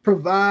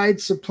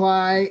provide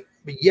supply,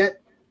 but yet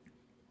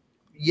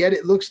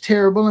it looks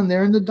terrible and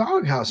they're in the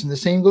doghouse. And the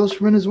same goes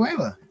for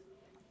Venezuela.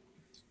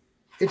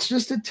 It's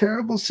just a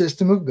terrible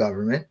system of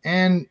government,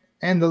 and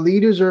the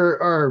leaders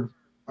are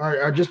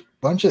just a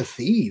bunch of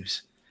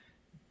thieves.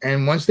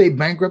 And once they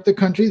bankrupt the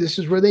country, this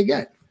is where they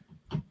get.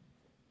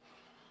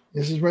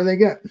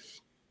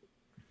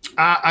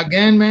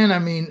 Again, man, I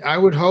mean, I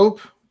would hope,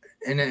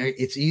 and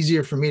it's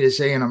easier for me to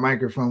say in a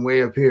microphone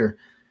way up here,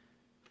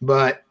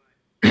 but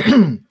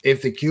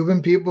if the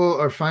Cuban people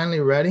are finally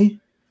ready,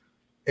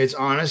 it's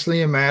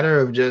honestly a matter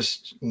of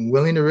just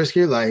willing to risk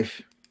your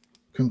life,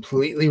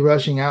 completely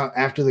rushing out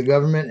after the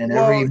government and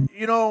every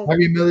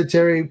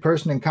military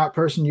person and cop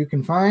person you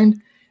can find.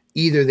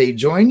 Either they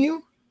join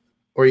you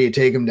or you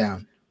take them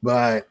down.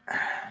 But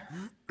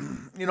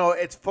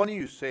it's funny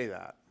you say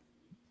that,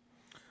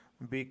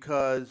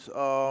 because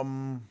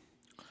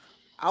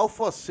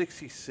Alpha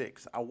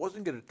 66, I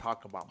wasn't going to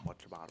talk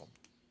much about them,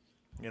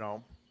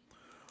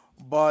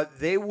 but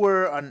they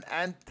were an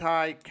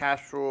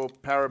anti-Castro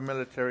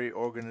paramilitary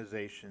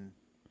organization.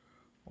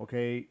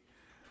 Okay.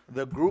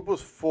 The group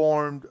was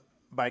formed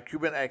by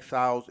Cuban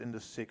exiles in the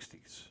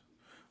 60s.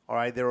 All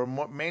right, they were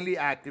mainly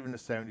active in the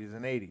 70s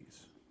and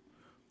 80s.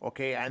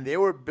 Okay, and they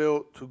were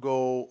built to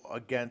go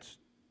against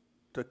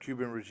the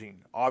Cuban regime.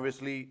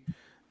 Obviously,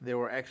 they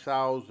were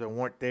exiles that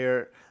weren't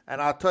there.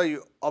 And I'll tell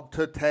you, up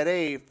to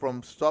today,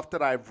 from stuff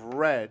that I've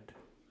read,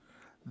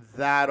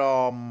 that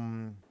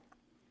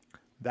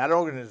that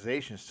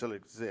organization still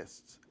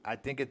exists. I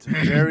think it's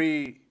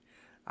very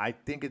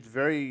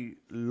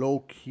low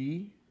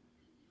key.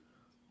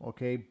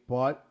 Okay,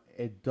 but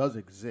it does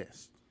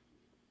exist.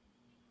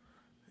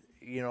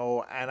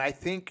 And I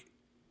think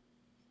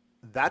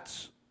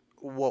that's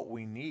what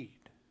we need.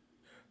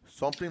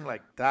 Something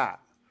like that.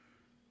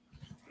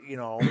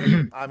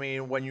 I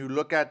mean, when you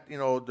look at,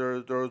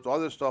 there's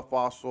other stuff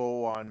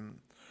also on, I'm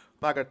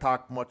not going to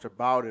talk much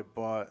about it,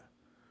 but,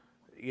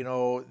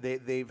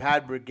 they've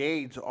had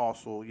brigades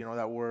also,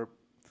 that were,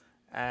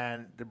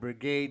 and the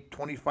brigade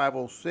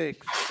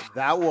 2506,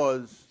 that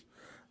one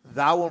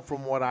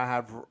from what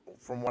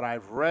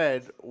I've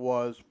read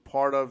was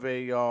part of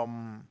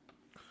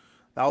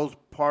that was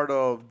part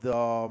of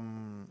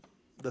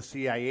the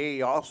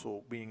CIA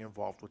also being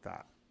involved with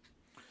that.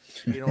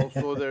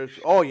 So there's,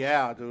 oh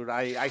yeah, dude,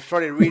 I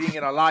started reading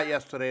it a lot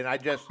yesterday, and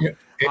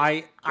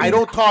I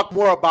don't talk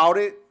more about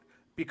it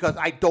because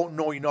I don't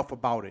know enough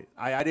about it.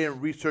 I didn't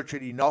research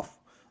it enough.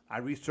 I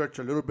researched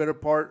a little bit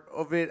of part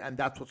of it, and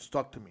that's what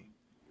stuck to me,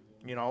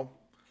 and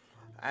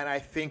I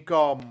think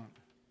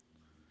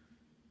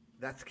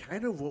that's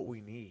kind of what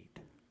we need.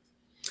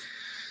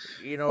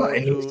 Well,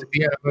 it needs to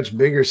be on a much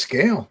bigger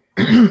scale.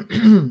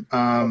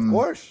 Of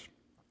course.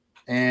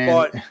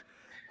 But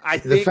I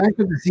think the fact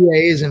that the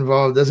CIA is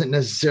involved doesn't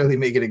necessarily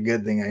make it a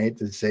good thing. I hate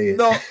to say it.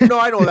 No,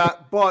 I know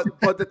that.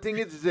 But the thing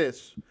is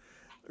this.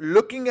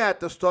 Looking at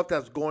the stuff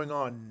that's going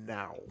on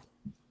now,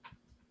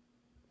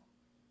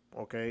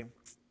 okay,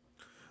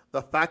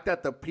 the fact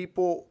that the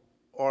people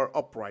are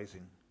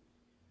uprising,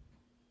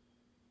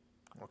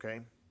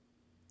 okay,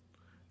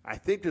 I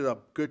think there's a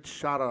good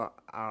shot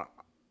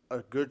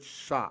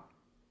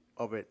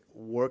of it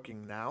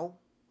working now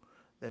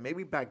than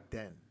maybe back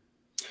then.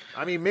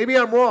 I mean, maybe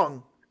I'm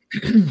wrong,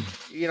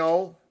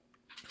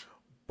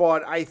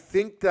 but I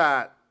think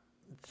that,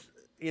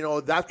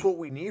 that's what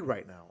we need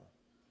right now.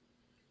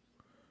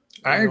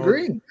 I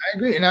agree.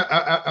 And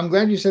I'm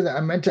glad you said that.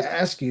 I meant to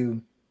ask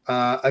you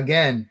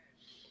again.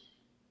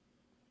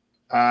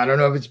 I don't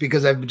know if it's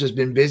because I've just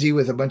been busy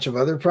with a bunch of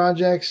other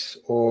projects,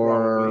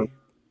 or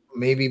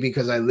maybe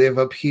because I live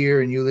up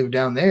here and you live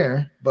down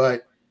there,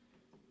 but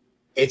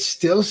it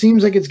still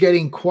seems like it's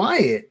getting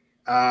quiet.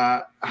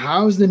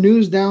 How's the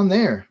news down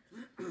there?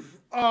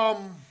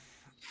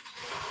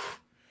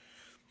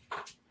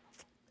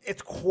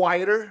 It's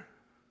quieter.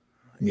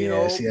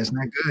 Yeah, see, that's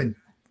not good.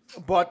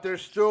 But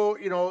there's still,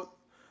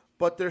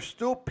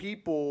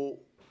 people,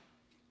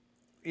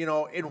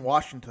 in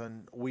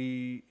Washington.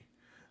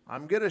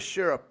 I'm gonna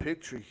share a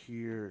picture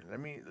here. Let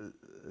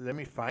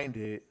me find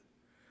it,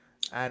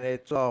 and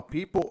it's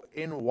people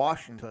in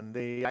Washington.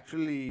 They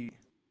actually,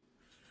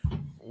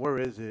 where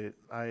is it?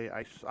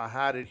 I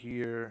had it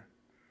here.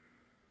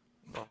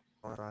 No,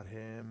 not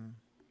him.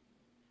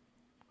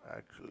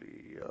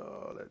 Actually,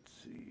 let's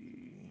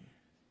see.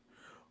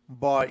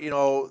 But,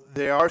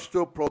 they are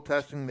still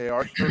protesting. They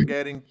are still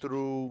getting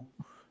through,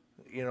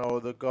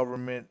 the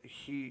government,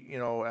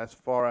 as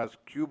far as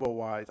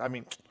Cuba-wise. I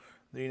mean,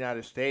 the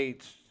United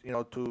States,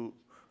 to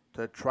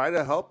try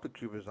to help the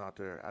Cubans out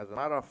there. As a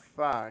matter of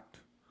fact,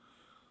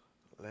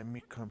 let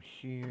me come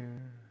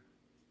here.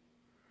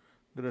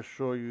 I'm going to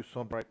show you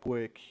something right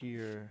quick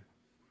here.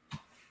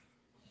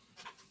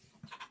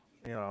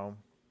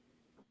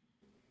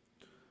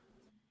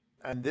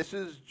 And this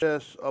is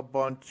just a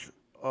bunch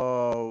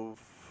of,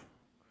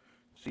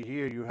 see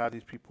here, you have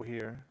these people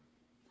here.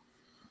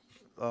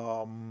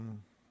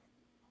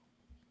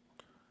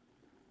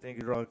 Thank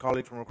you to our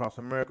colleagues from across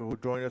America who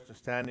joined us in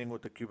standing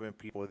with the Cuban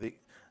people.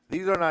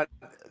 These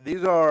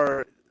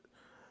are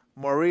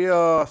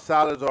Maria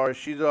Salazar.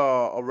 She's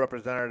a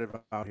representative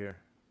out here,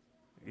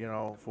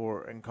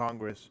 in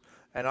Congress.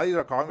 And all these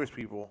are Congress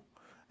people.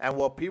 And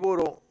what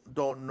people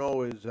don't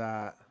know is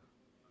that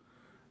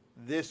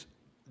this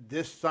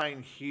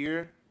sign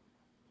here,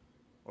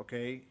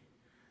 okay,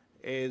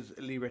 is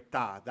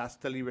Libertad. That's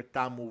the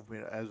Libertad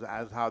movement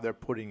as how they're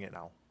putting it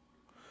now.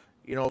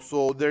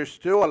 So there's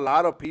still a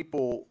lot of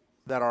people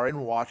that are in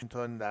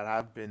Washington that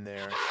have been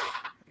there,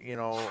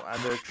 and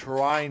they're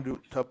trying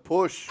to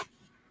push,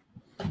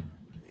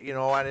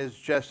 and it's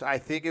just, I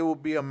think it will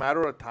be a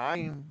matter of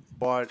time,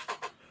 but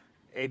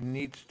it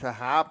needs to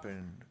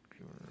happen.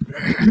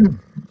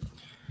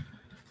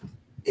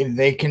 If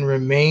they can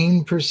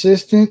remain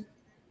persistent,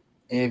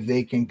 if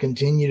they can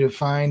continue to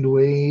find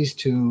ways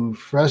to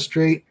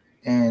frustrate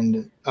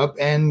and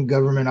upend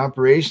government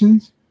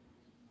operations,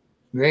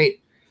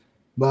 great.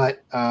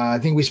 But I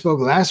think we spoke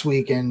last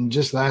week, and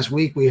just last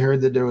week we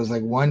heard that there was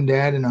like one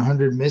dead and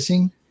 100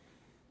 missing.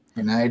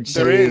 And I'd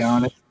say,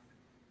 honest,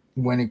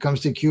 when it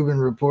comes to Cuban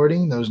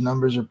reporting, those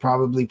numbers are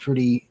probably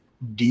pretty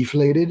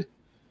deflated.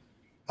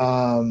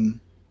 But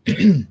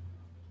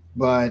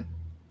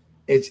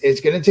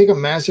it's going to take a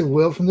massive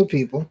will from the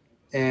people.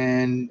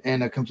 and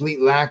a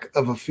complete lack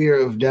of a fear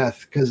of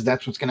death, because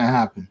that's what's going to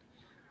happen.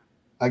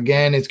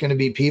 Again, it's going to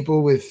be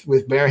people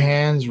with bare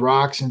hands,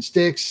 rocks, and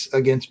sticks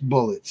against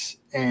bullets.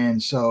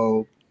 And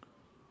so,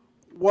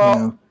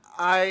 well,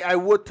 I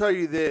would tell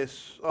you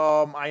this.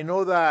 I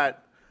know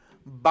that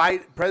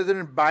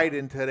President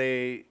Biden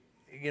today,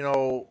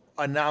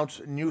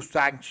 announced new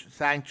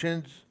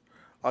sanctions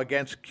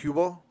against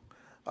Cuba,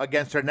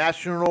 against their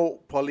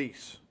national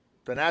police,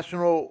 the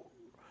National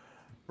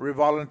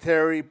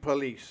Revolutionary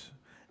Police,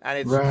 and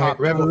its top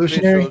two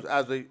officials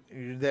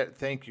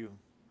thank you.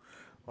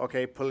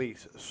 Okay,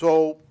 police.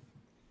 So,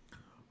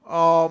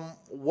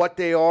 what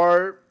they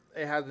are,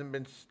 it hasn't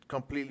been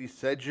completely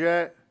said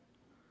yet.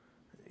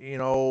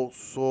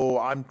 So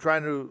I'm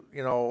trying to,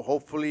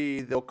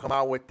 hopefully they'll come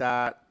out with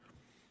that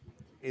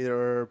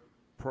either,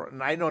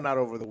 I know not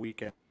over the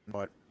weekend,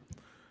 but,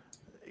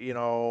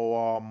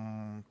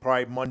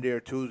 probably Monday or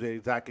Tuesday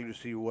exactly to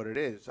see what it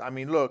is. I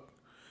mean, look,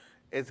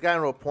 it's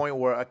gotten to a point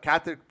where a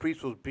Catholic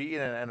priest was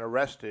beaten and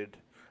arrested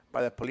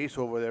by the police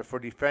over there for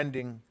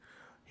defending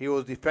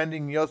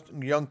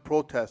young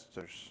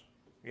protesters.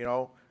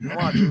 Come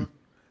on, dude.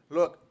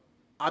 Look,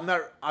 I'm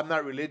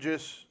not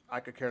religious. I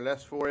could care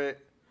less for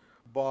it.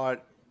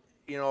 But,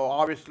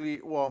 obviously,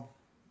 well,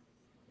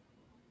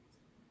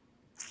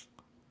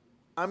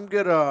 I'm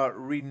going to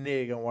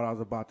renege on what I was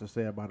about to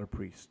say about a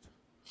priest.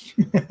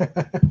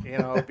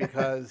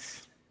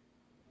 Because,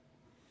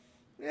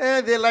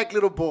 they like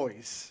little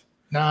boys.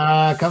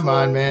 Nah, come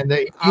on, man.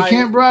 You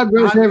can't broad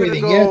brush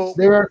everything. Yes,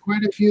 there are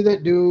quite a few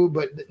that do,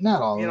 but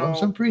not all of them.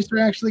 Some priests are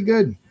actually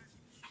good.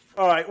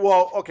 All right.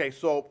 Well, okay.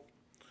 So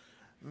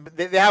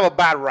they have a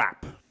bad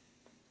rap.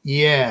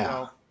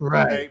 Yeah.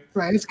 Right. Okay.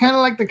 Right. It's kind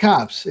of like the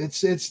cops.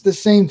 It's the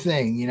same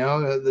thing.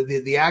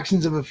 The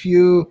actions of a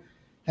few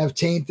have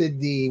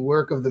tainted the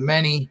work of the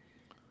many,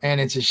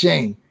 and it's a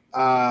shame.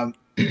 But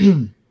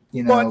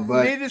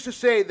needless to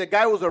say, the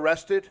guy was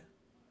arrested.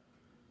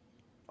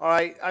 All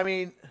right. I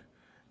mean,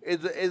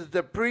 is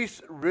the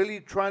priest really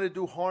trying to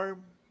do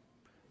harm?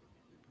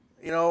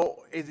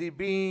 Is he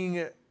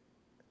being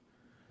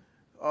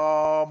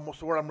what's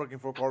the word I'm looking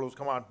for, Carlos?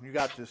 Come on, you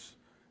got this.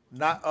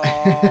 Not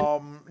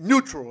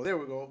neutral. There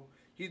we go.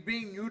 He's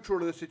being neutral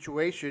to the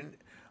situation.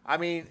 I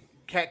mean,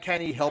 can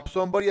he help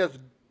somebody?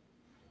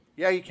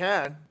 Yeah, he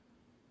can.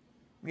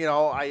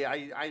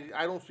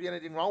 I don't see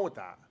anything wrong with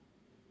that.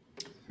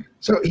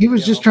 So he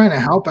was just trying to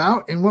help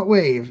out. In what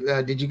way?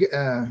 Did you get?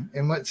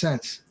 In what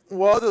sense?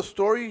 Well, the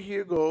story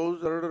here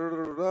goes.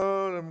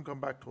 Let me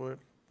come back to it.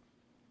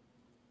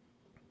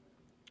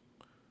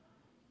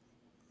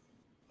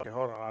 Okay,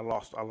 hold on. I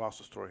lost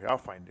the story here. I'll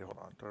find it. Hold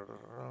on.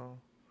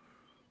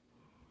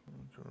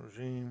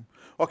 Regime.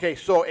 Okay,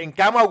 so in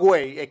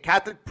Camagüey, a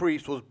Catholic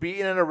priest was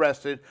beaten and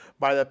arrested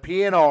by the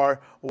PNR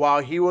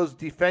while he was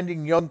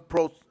defending young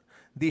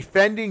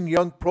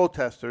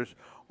protesters,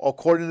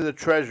 according to the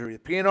Treasury. The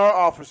PNR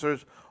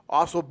officers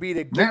also beat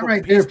a group that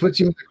right there puts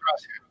you in the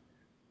crosshair.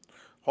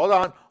 Hold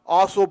on.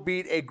 Also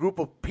beat a group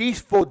of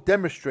peaceful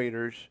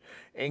demonstrators,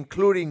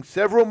 including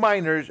several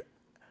minors,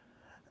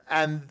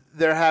 and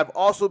there have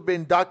also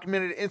been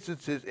documented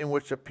instances in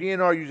which the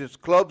PNR uses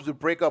clubs to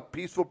break up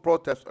peaceful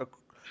protests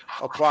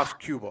across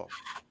Cuba.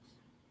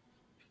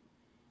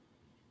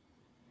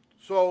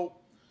 So,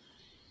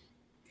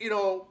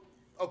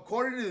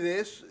 according to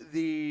this,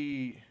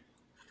 the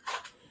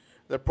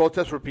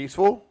protests were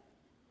peaceful.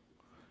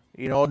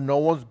 No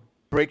one's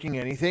breaking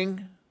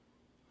anything.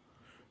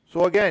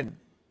 So again,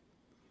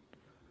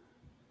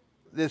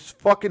 this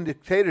fucking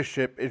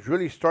dictatorship is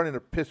really starting to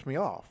piss me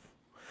off.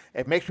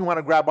 It makes me want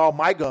to grab all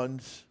my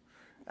guns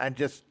and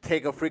just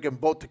take a freaking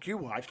boat to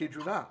Cuba. I kid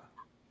you not.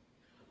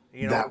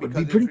 That would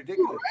be pretty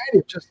cool, right?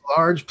 If just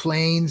large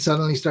planes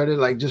suddenly started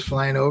just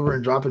flying over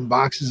and dropping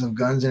boxes of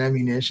guns and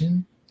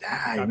ammunition.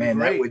 Man,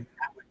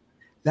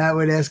 that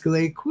would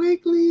escalate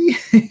quickly.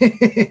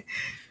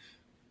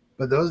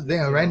 But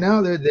right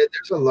now there's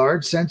a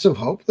large sense of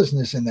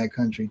hopelessness in that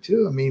country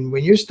too. I mean,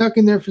 when you're stuck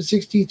in there for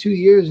 62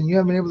 years and you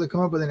haven't been able to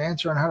come up with an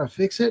answer on how to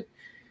fix it,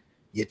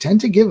 you tend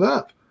to give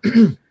up.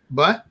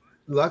 But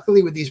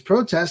luckily with these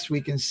protests,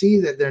 we can see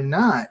that they're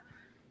not.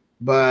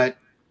 But,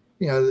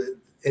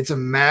 it's a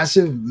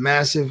massive,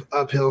 massive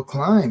uphill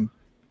climb,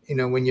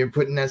 when you're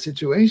put in that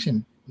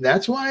situation.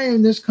 That's why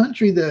in this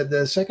country,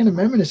 the Second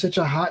Amendment is such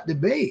a hot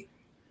debate.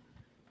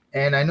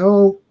 And I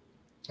know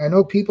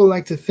people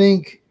like to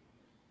think,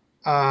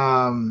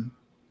 oh,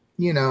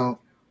 we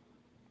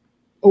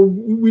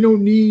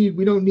don't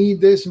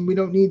need this and we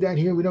don't need that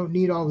here. We don't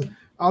need all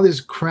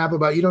this crap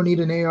about you don't need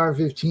an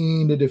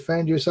AR-15 to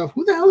defend yourself.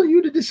 Who the hell are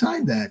you to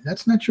decide that?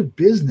 That's not your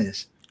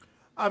business.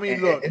 I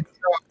mean, look,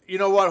 you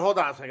know what? Hold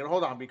on a second.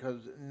 Hold on, because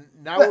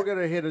now we're going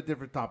to hit a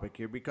different topic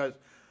here. Because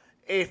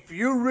if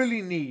you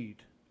really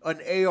need an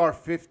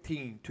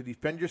AR-15 to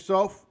defend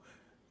yourself,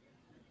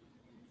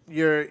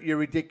 you're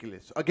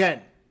ridiculous.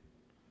 Again,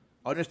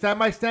 understand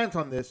my stance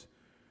on this.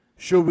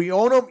 Should we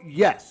own them?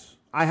 Yes.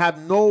 I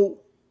have nothing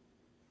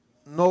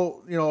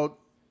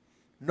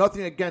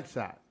against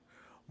that.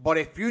 But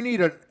if you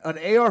need an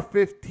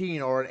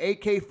AR-15 or an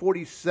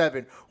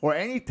AK-47 or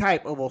any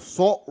type of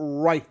assault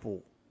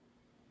rifle,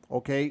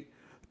 okay,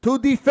 to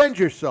defend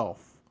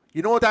yourself,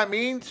 you know what that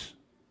means?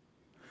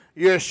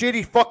 You're a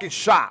shitty fucking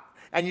shot,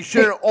 and you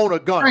shouldn't own a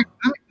gun. Right,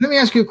 let me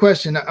ask you a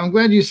question. I'm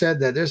glad you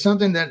said that. There's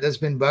something that's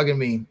been bugging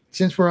me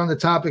since we're on the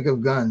topic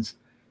of guns.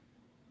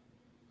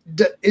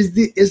 Is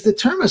the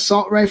term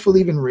assault rifle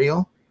even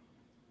real?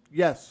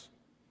 Yes.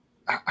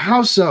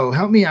 How so?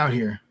 Help me out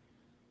here.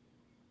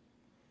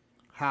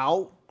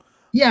 How?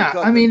 Yeah,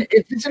 Because I mean,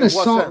 if it's an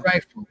assault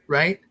rifle,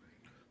 right?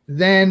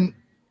 Then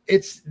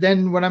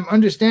what I'm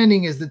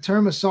understanding is the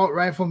term assault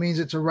rifle means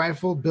it's a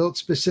rifle built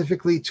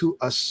specifically to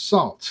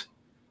assault.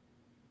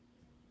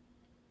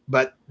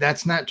 But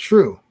that's not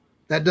true.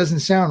 That doesn't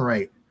sound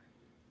right.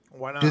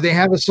 Why not? Do they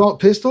have assault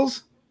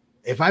pistols?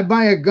 If I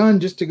buy a gun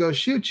just to go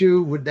shoot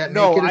you, would that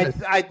make it?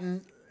 I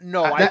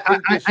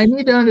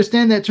need to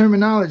understand that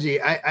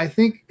terminology. I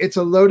think it's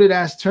a loaded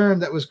ass term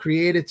that was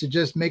created to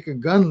just make a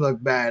gun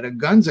look bad. A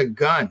gun's a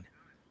gun.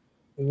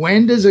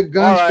 When does a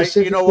gun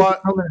specifically? You know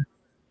what?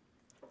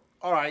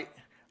 All right,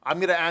 I'm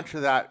gonna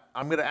answer that.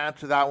 I'm gonna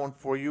answer that one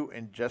for you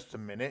in just a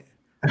minute.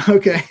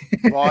 Okay.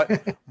 but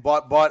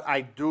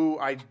I do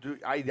want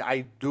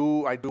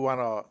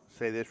to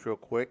say this real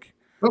quick.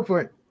 Go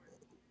for it.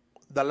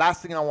 The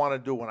last thing I want to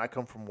do when I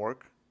come from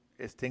work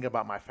is think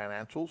about my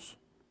financials.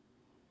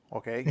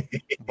 Okay?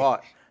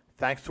 But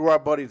thanks to our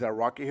buddies at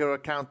Rocky Hill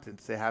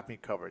Accountants, they have me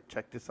covered.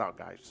 Check this out,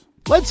 guys.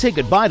 Let's say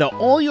goodbye to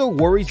all your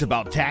worries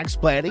about tax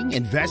planning,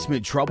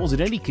 investment troubles,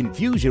 and any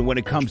confusion when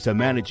it comes to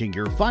managing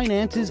your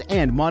finances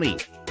and money.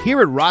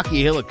 Here at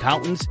Rocky Hill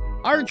Accountants,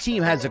 our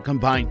team has a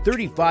combined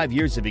 35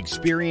 years of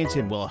experience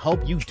and will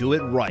help you do it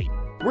right.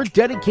 We're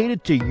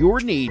dedicated to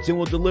your needs and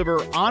will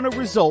deliver on a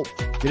result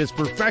that is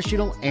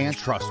professional and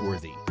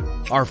trustworthy.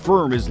 Our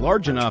firm is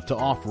large enough to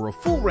offer a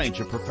full range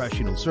of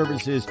professional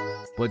services,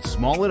 but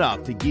small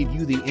enough to give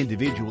you the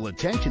individual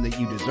attention that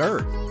you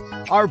deserve.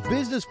 Our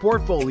business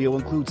portfolio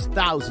includes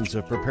thousands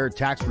of prepared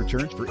tax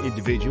returns for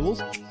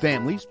individuals,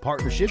 families,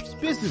 partnerships,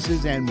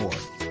 businesses, and more.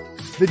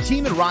 The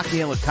team at Rocky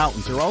Hill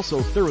Accountants are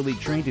also thoroughly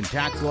trained in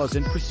tax laws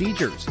and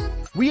procedures.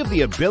 We have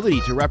the ability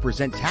to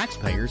represent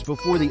taxpayers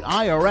before the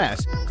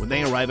IRS when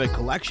they arrive at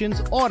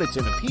collections, audits,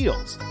 and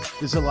appeals.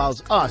 This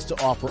allows us to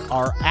offer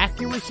our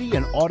accuracy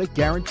and audit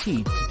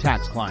guarantee to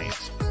tax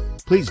clients.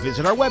 Please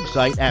visit our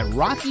website at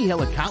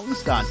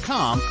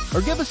rockyhillaccountants.com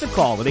or give us a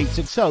call at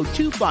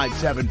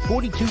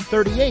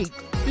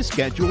 860-257-4238 to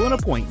schedule an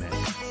appointment.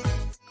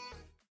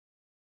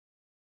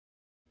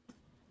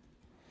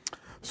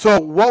 So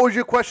what was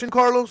your question,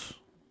 Carlos?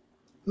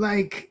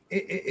 Like,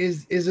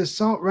 is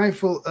assault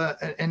rifle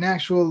an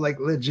actual, like,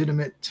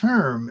 legitimate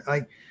term?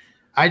 Like,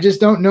 I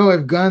just don't know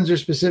if guns are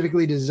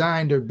specifically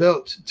designed or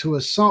built to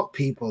assault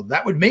people.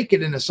 That would make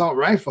it an assault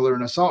rifle or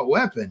an assault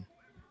weapon.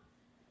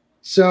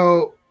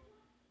 So,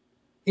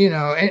 you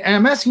know, and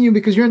I'm asking you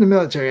because you're in the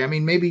military. I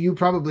mean, maybe you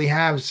probably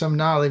have some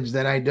knowledge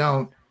that I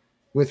don't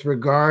with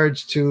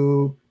regards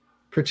to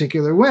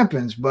particular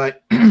weapons,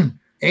 but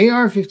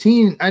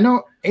AR-15, I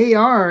know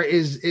AR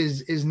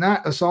is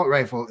not assault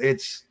rifle.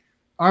 It's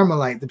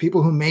Armalite, the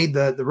people who made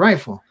the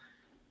rifle.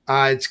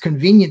 It's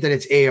convenient that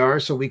it's AR,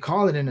 so we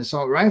call it an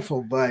assault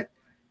rifle. But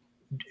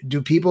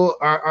do people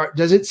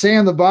does it say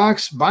on the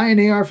box, buy an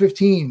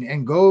AR-15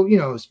 and go, you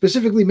know,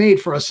 specifically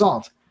made for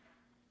assault?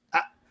 Do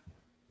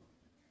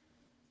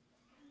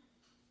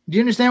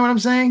you understand what I'm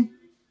saying?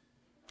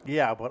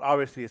 Yeah, but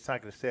obviously it's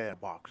not going to stay in a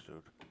box,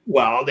 dude.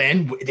 Well,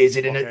 then is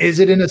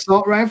it an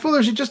assault rifle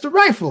or is it just a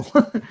rifle?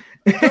 Dude,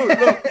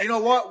 look, you know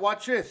what?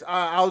 Watch this.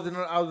 I was in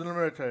the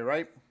military,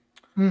 right?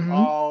 Mm-hmm.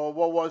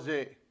 What was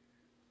it?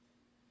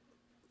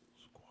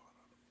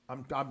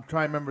 I'm trying to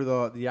remember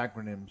the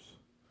acronyms.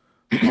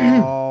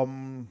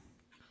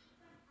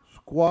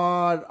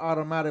 Squad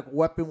automatic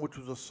weapon, which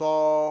was a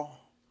SAW,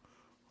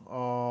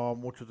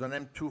 which was an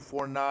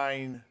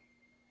M249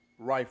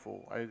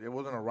 rifle. It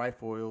wasn't a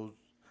rifle.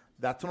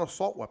 That's an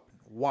assault weapon.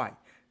 Why?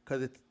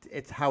 Because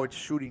it's how it's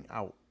shooting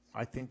out.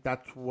 I think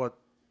that's what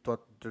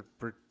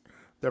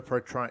they're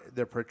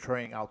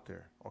portraying out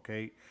there.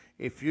 Okay,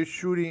 if you're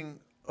shooting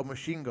a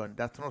machine gun,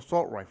 that's an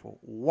assault rifle.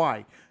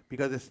 Why?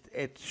 Because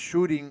it's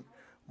shooting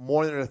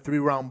more than a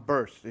 3-round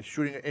burst.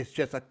 It's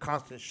just a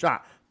constant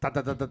shot. Da,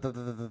 da, da, da, da,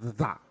 da, da, da,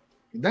 da.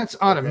 That's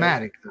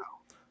automatic, though.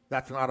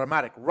 That's an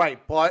automatic, right?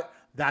 But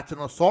that's an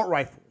assault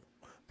rifle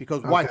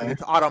because why? Okay.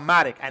 It's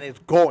automatic and it's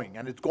going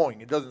and it's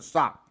going. It doesn't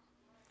stop.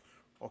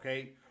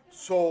 Okay,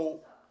 so.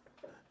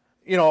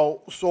 You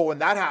know, so when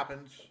that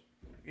happens,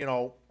 you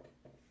know,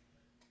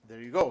 there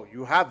you go.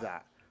 You have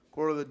that.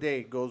 Quarter of the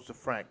day goes to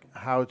Frank.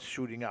 How it's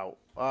shooting out.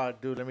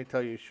 Dude, let me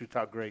tell you, it shoots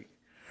out great.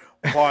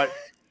 But,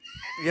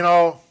 you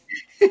know.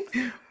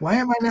 Why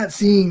am I not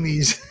seeing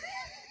these?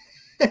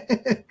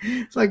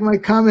 It's like my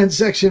comment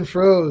section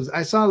froze.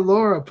 I saw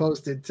Laura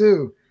posted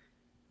too.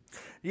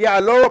 Yeah,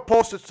 Laura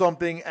posted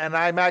something, and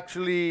I'm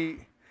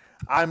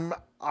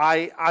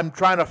I'm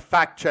trying to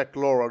fact check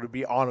Laura, to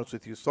be honest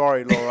with you.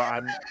 Sorry,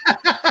 Laura.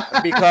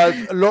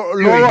 Because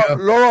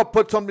Laura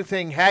put something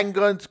saying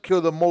handguns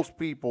kill the most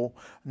people,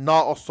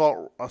 not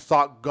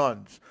assault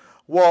guns.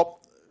 Well,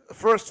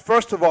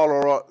 first of all,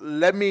 Laura,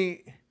 let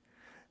me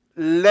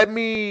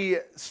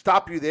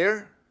stop you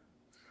there.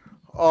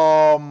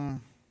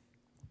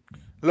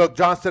 Look,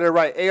 John said it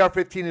right.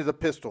 AR-15 is a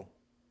pistol.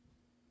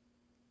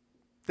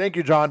 Thank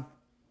you, John.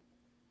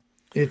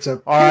 It's a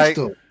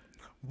pistol. Right.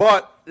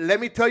 But let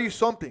me tell you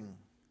something.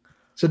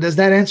 So does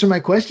that answer my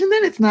question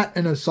then? It's not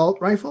an assault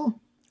rifle?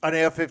 An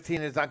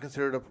AR-15 is not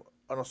considered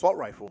an assault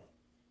rifle.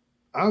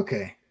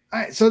 Okay. All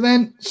right. So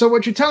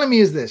what you're telling me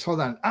is this.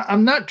 Hold on.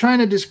 I'm not trying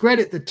to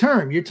discredit the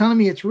term. You're telling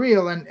me it's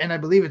real, and I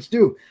believe it's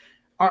due.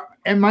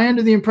 Am I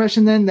under the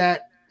impression then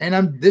that,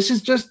 this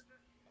is just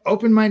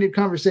open-minded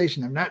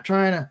conversation. I'm not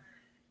trying to,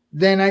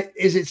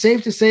 is it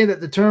safe to say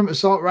that the term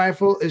assault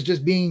rifle is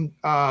just being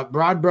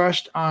broad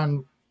brushed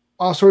on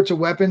all sorts of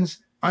weapons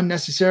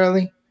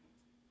unnecessarily?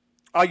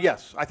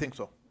 Yes, I think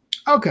so.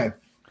 Okay.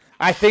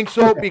 I think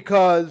so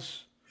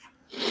because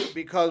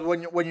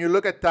when you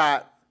look at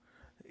that,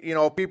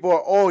 people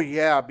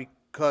are,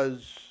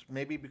 because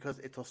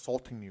it's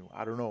assaulting you.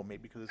 I don't know.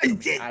 Maybe because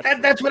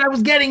that's what I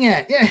was getting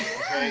at. Yeah.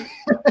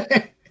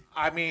 Okay.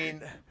 I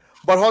mean,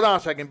 but hold on a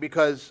second,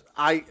 because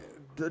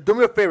do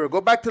me a favor.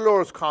 Go back to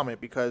Laura's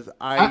comment, because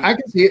I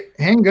can see it.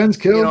 Handguns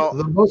kill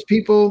the most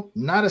people,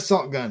 not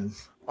assault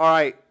guns. All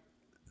right.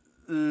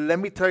 Let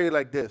me tell you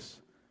like this.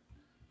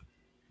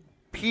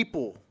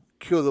 People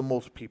kill the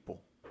most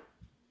people.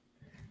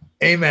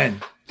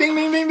 Amen. Ding,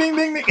 ding, ding, ding,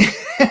 ding, ding.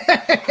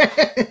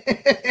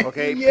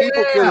 Okay, yeah.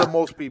 People kill the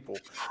most people.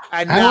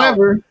 And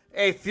however, now,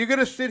 if you're going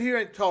to sit here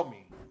and tell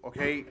me,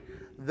 okay,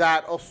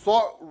 that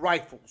assault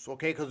rifles,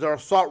 okay, because they're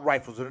assault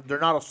rifles, they're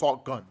not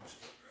assault guns,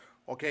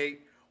 okay,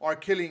 are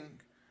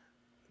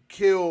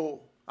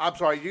I'm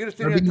sorry, you're going to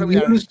sit here and tell me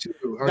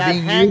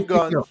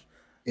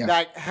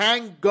that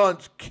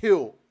handguns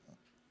kill.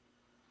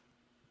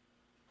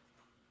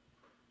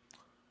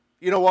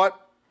 You know what?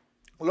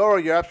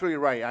 Laura, you're absolutely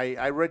right.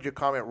 I read your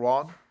comment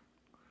wrong,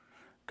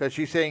 because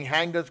she's saying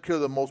handguns kill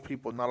the most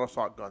people, not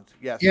assault guns.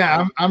 Yes.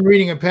 Yeah, I'm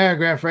reading a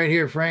paragraph right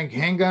here, Frank.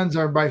 Handguns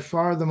are by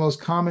far the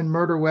most common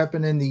murder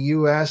weapon in the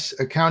U.S.,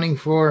 accounting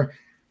for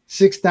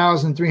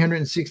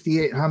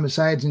 6,368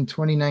 homicides in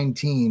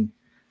 2019.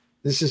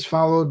 This is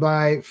followed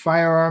by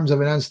firearms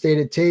of an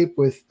unstated type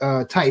with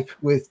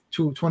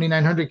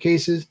 2,900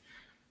 cases.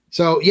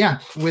 So yeah,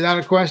 without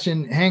a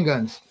question,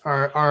 handguns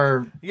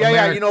are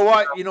yeah. You know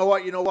what?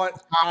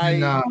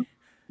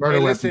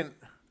 Listen,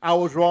 I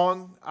was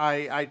wrong.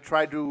 I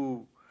tried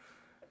to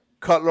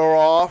cut Laura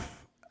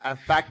off and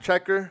fact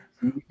check her,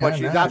 but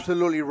she's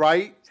absolutely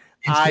right.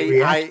 No. You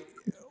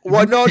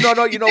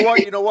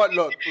know what?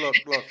 Look.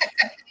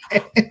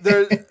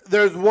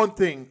 There's one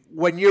thing.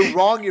 When you're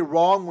wrong, you're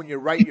wrong. When you're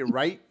right, you're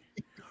right.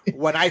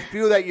 When I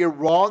feel that you're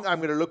wrong, I'm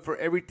gonna look for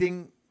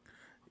everything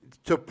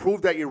to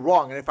prove that you're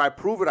wrong. And if I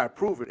prove it, I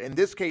prove it. In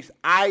this case,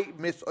 I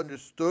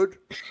misunderstood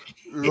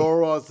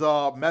Laura's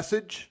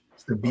message.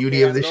 It's the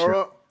beauty of the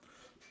show.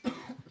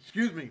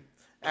 Excuse me.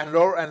 And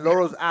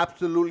Laura's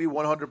absolutely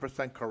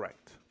 100%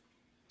 correct.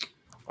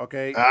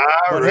 Okay?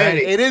 But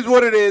hey, it is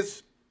what it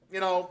is.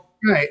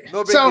 Right.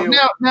 No big deal.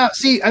 Now,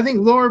 see, I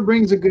think Laura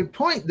brings a good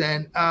point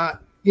then.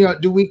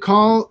 Do we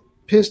call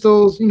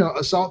pistols,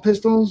 assault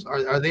pistols?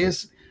 Are they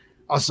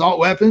assault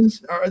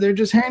weapons? Or are they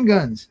just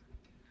handguns?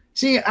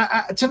 See,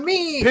 to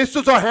me,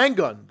 pistols are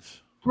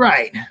handguns.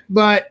 Right.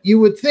 But you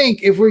would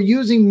think if we're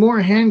using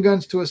more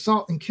handguns to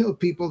assault and kill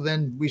people,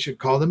 then we should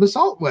call them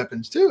assault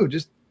weapons too,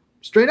 just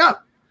straight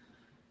up.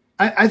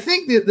 I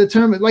think that the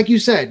term, like you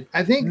said,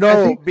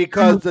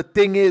 because the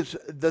thing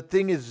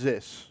is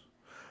this.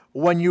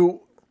 When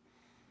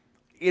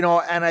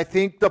and I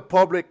think the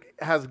public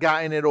has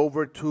gotten it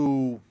over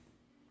to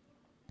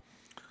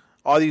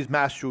all these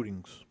mass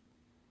shootings.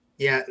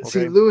 Yeah. Okay?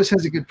 See, Lewis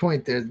has a good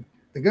point there.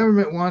 The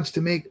government wants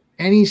to make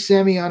any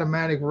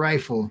semi-automatic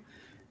rifle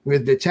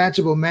with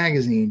detachable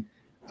magazine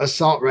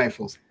assault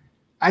rifles.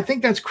 I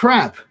think that's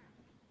crap,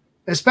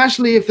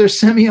 especially if they're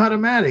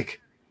semi-automatic.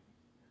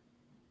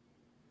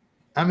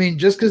 I mean,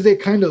 just because they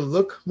kind of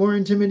look more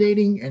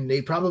intimidating and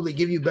they probably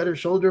give you better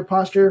shoulder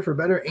posture for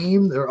better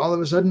aim, they're all of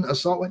a sudden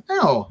assault weapon.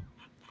 No.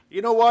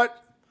 You know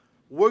what?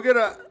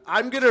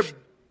 I'm gonna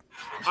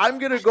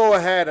go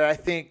ahead, and I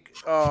think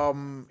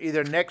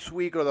either next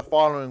week or the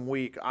following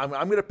week, I'm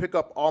gonna pick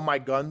up all my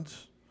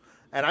guns,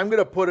 and I'm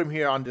gonna put them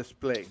here on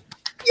display.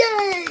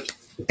 Yay!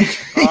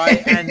 All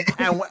right, and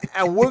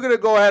we're gonna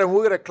go ahead and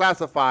we're gonna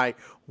classify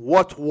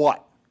what's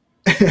what.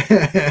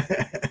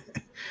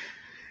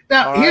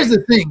 Now, here's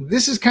the thing.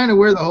 This is kind of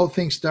where the whole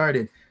thing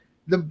started.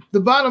 The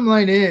bottom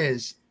line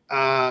is,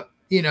 I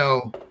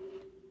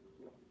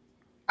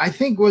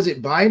think, was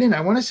it Biden?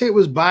 I want to say it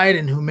was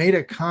Biden who made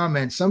a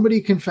comment.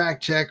 Somebody can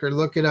fact check or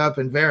look it up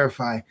and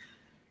verify.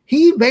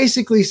 He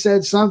basically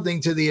said something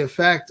to the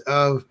effect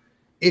of,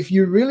 if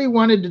you really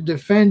wanted to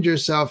defend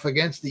yourself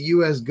against the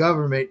U.S.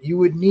 government, you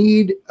would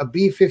need a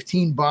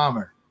B-15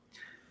 bomber.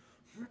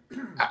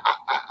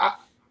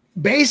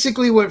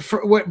 basically what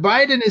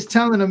Biden is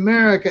telling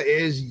America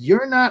is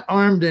you're not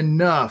armed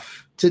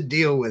enough to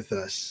deal with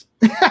us.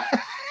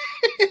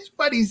 It's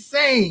what he's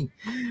saying.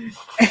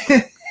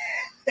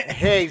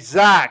 Hey,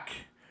 Zach,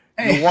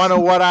 you want to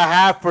know what I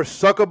have for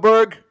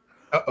Zuckerberg?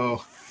 Uh-oh.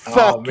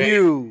 Fuck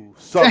you,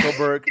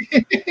 Zuckerberg.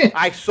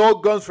 I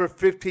sold guns for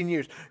 15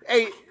 years.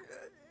 Hey,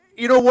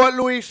 you know what,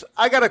 Luis?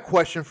 I got a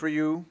question for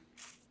you.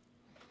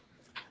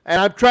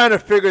 And I'm trying to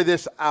figure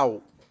this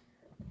out.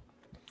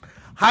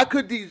 How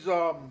could these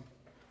do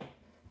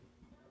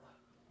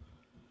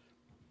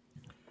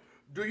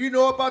you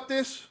know about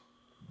this?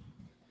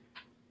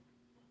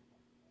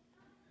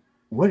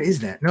 What is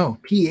that? No,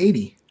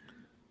 P80.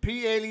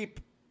 P80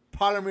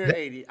 Polymer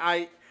 80.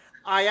 I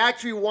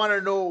actually want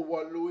to know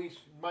what Luis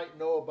might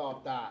know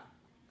about that.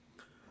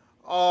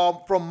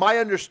 From my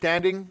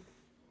understanding,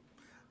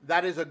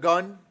 that is a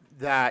gun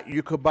that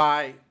you could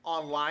buy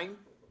online,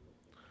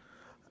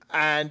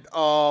 and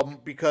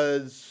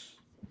because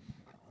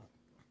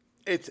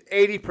it's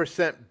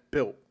 80%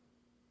 built,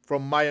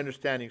 from my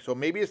understanding. So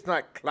maybe it's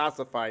not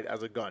classified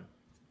as a gun.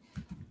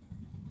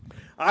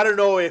 I don't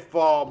know if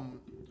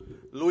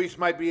Luis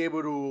might be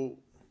able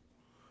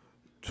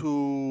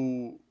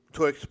to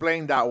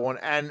explain that one.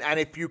 And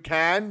if you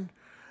can,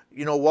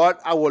 you know what?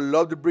 I would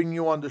love to bring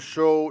you on the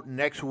show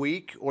next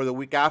week or the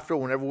week after,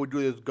 whenever we do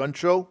this gun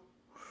show.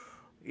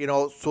 You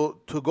know,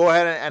 so to go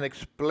ahead and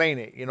explain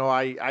it. You know,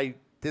 I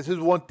this is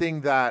one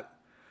thing that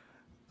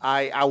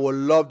I would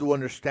love to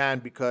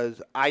understand,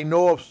 because I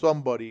know of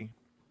somebody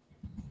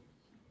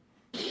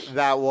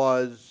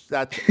that's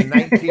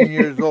 19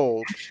 years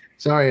old.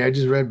 Sorry, I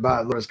just read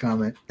Bob Laura's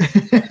comment.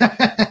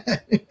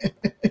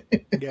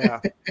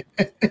 Yeah.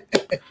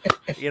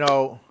 You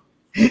know,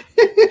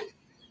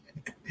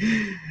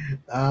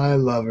 I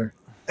love her.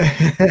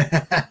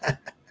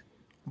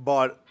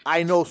 But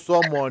I know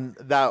someone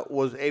that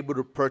was able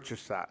to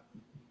purchase that.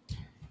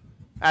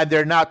 And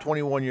they're not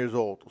 21 years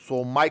old.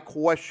 So my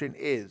question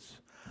is,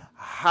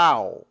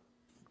 how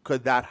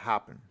could that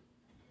happen?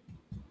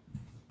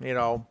 You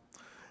know?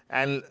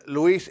 And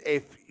Luis,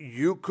 if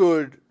you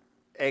could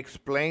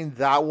explain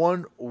that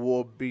one,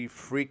 would be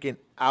freaking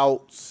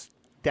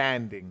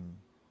outstanding.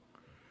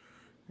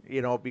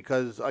 You know,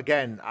 because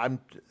again,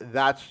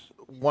 that's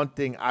one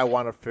thing I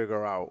want to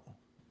figure out.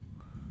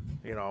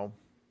 You know.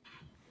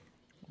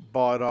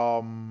 But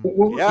yeah.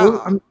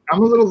 Well,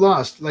 I'm a little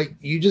lost. Like,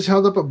 you just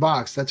held up a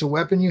box. That's a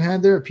weapon you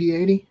had there, a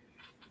P80?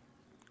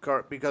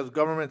 Because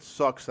government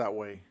sucks that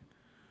way.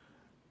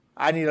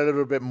 I need a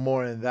little bit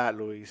more than that,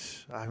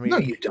 Luis. I mean, no,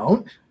 you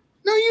don't.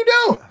 No, you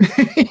don't.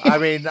 I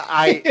mean,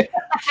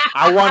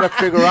 I want to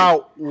figure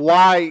out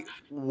why.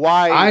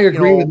 I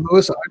agree with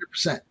Lewis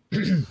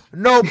 100%.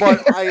 No,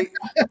 but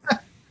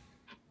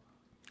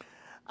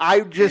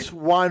I just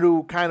want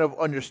to kind of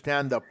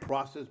understand the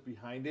process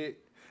behind it,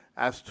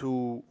 as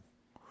to,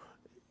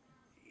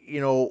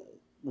 you know,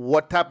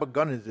 what type of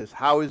gun is this?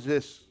 How is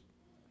this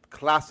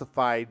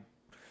classified?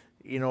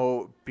 You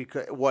know,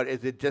 because what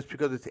is it? Just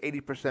because it's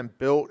 80%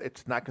 built,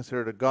 it's not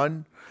considered a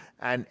gun,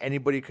 and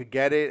anybody could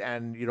get it.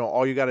 And you know,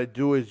 all you got to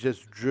do is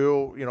just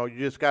drill. You know, you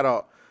just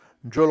gotta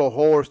drill a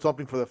hole or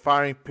something for the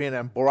firing pin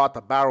and bore out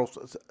the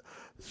barrels.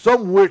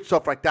 Some weird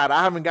stuff like that.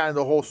 I haven't gotten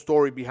the whole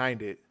story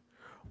behind it,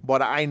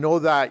 but I know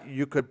that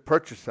you could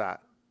purchase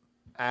that.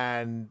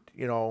 And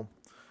you know,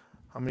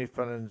 how many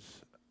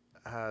felons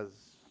has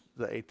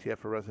the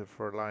ATF arrested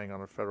for lying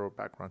on a federal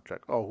background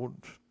check? Oh,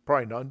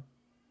 probably none.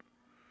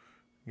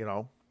 You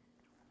know,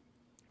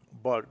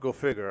 but go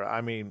figure.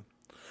 I mean,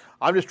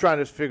 I'm just trying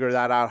to figure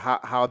that out,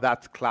 how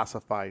that's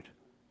classified.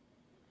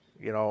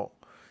 You know,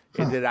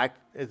 is it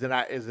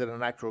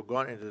an actual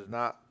gun? Is it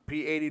not?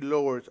 P80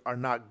 lowers are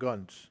not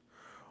guns.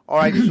 All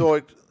right,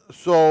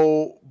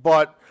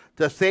 but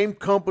the same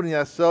company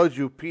that sells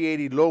you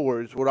P80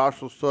 lowers would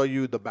also sell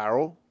you the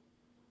barrel,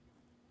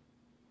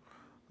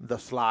 the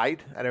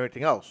slide, and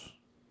everything else.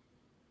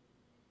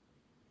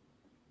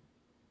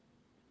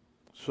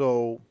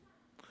 So.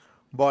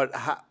 But,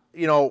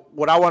 you know,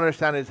 what I want to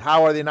understand is,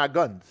 how are they not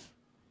guns?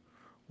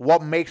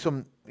 What makes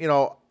them, you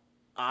know,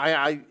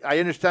 I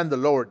understand the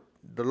lower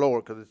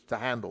because it's the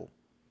handle.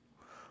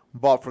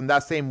 But from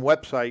that same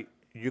website,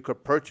 you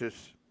could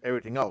purchase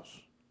everything else.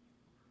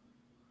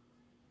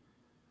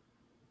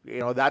 You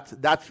know,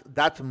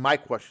 that's my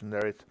question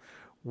there. It's,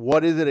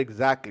 what is it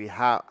exactly?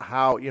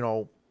 How you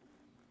know,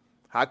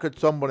 how could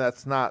someone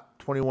that's not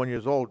 21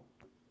 years old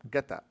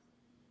get that?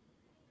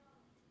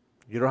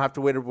 You don't have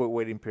to wait a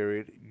waiting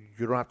period.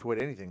 You don't have to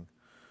wait anything.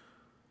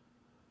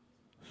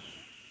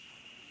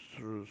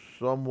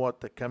 Somewhat,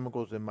 the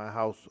chemicals in my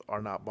house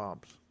are not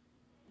bombs.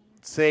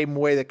 Same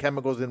way the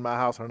chemicals in my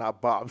house are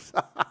not bombs.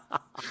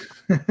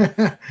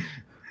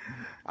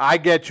 I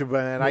get you,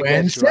 man. I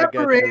get you.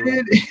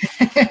 Separated.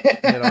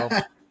 You know.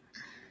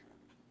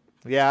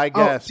 Yeah, I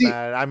guess,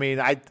 man. I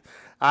mean,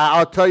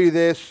 I'll tell you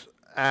this,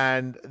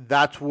 and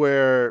that's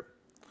where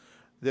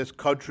this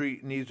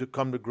country needs to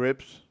come to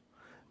grips.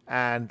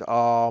 And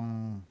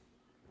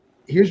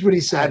here's what he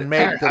said. And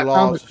make the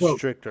laws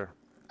stricter.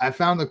 I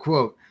found the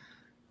quote.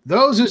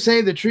 Those who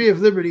say the tree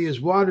of liberty is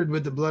watered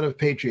with the blood of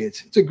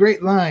patriots. It's a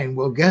great line.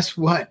 Well, guess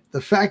what?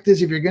 The fact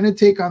is, if you're going to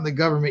take on the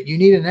government, you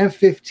need an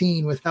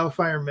F-15 with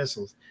Hellfire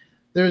missiles.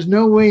 There's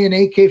no way an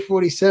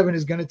AK-47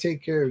 is going to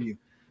take care of you.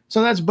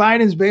 So that's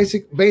Biden's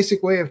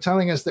basic way of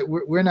telling us that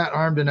we're not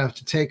armed enough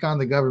to take on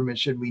the government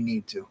should we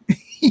need to.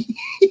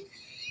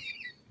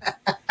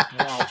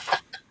 Wow.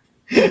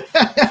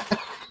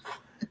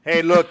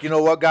 Hey, look, you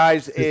know what,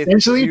 guys?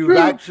 If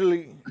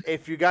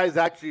you guys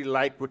actually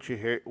like what you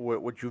hear,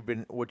 what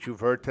you've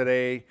heard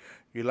today,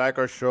 you like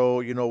our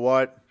show, you know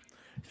what?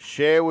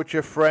 Share with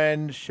your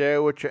friends,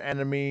 share with your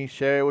enemy,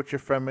 share with your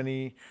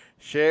family,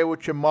 share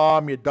with your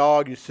mom, your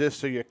dog, your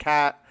sister, your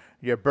cat,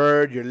 your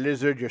bird, your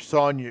lizard, your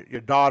son,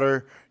 your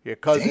daughter, your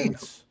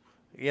cousins.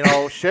 Damn. You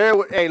know, share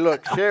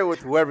with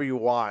whoever you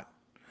want.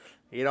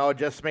 You know,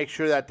 just make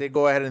sure that they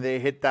go ahead and they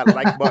hit that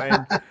like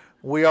button.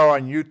 We are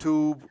on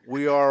YouTube.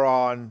 We are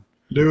on.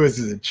 Lewis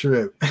is a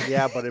trip.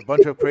 Yeah, but a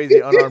bunch of crazy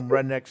unarmed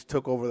rednecks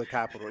took over the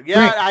Capitol.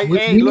 Yeah,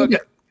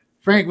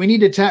 Frank, we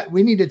need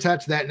to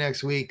touch that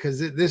next week because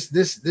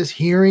this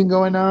hearing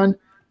going on,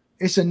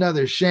 it's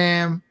another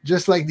sham,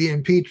 just like the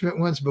impeachment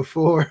once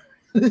before.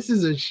 This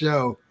is a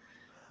show.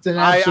 It's an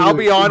I'll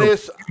be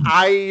honest.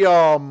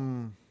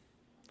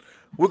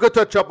 We could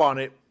touch up on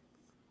it.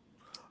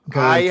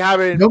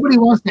 Nobody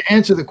wants to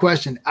answer the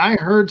question. I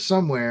heard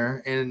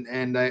somewhere,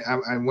 and I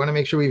want to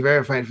make sure we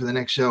verify it for the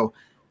next show,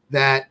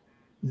 that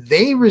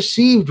they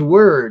received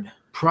word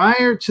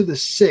prior to the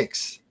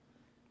 6th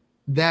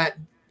that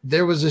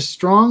there was a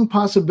strong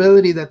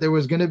possibility that there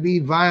was going to be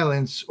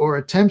violence or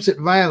attempts at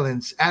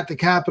violence at the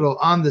Capitol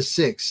on the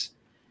 6th.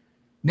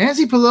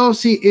 Nancy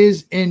Pelosi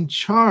is in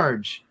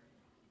charge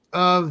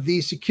of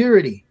the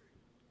security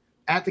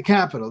at the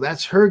Capitol.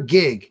 That's her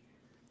gig.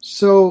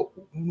 So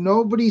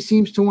nobody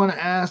seems to want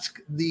to ask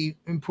the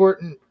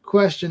important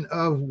question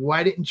of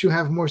why didn't you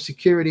have more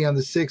security on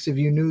the 6th if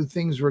you knew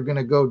things were going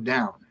to go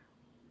down?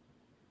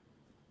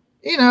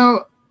 You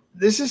know,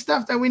 this is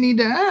stuff that we need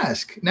to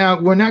ask. Now,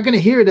 we're not going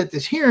to hear it at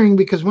this hearing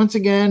because once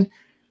again,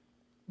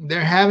 they're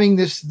having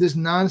this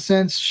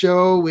nonsense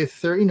show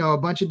with a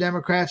bunch of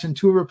Democrats and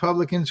 2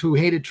 Republicans who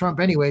hated Trump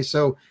anyway.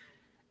 So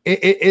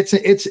it's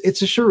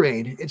a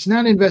charade. It's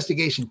not an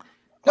investigation.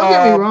 Don't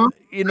get me wrong.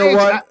 You know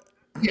what?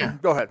 Yeah,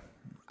 go ahead.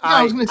 No,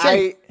 I was going to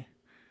say,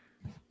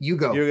 you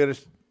go. You're gonna.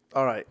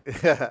 All right.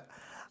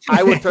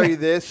 I will tell you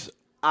this.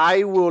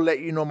 I will let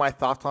you know my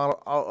thoughts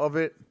of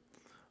it.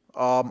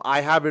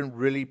 I haven't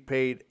really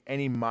paid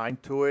any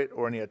mind to it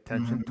or any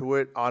attention to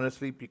it,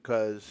 honestly,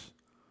 because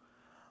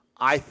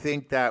I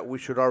think that we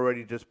should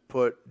already just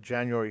put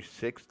January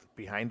 6th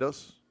behind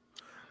us.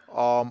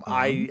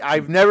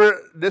 I've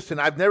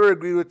never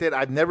agreed with it.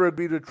 I've never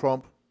agreed with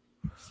Trump.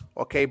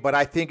 Okay, but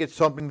I think it's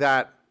something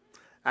that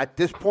at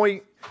this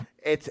point,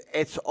 this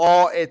has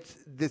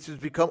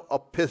become a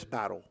piss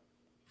battle.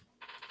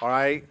 All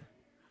right?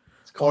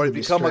 It's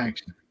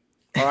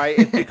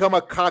become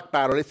a cock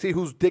battle. Let's see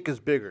whose dick is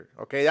bigger.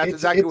 Okay, that's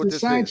exactly what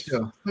this is.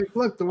 Show. Like,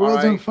 look, the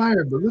world's on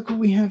fire, but look what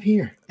we have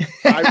here.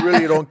 I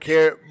really don't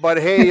care. But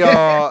hey,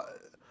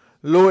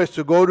 Lewis,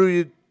 to go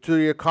to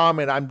your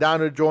comment, I'm down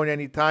to join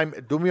anytime.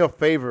 Do me a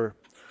favor.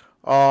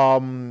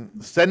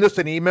 Send us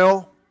an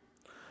email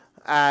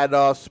at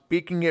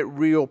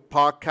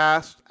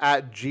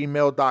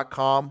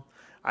speakingitrealpodcast@gmail.com.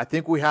 I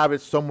think we have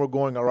it somewhere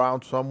going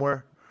around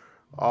somewhere.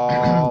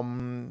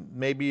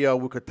 Maybe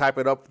we could type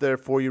it up there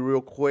for you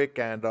real quick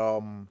and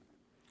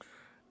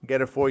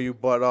get it for you.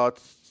 But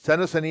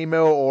send us an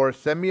email or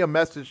send me a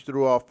message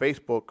through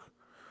Facebook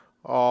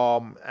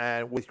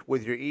and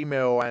with your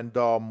email, and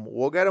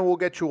we'll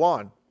get you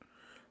on.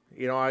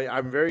 You know,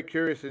 I'm very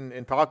curious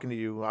in talking to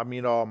you. I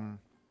mean,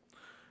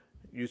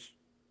 you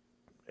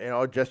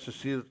know, just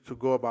to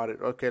go about it.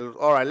 Okay,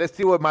 all right. Let's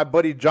see what my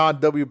buddy John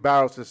W.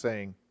 Barrows is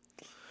saying.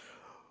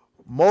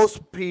 More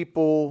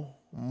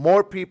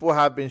people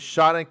have been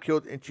shot and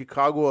killed in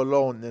Chicago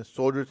alone than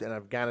soldiers in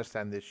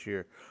Afghanistan this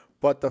year,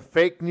 but the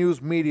fake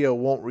news media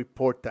won't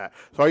report that.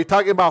 So, are you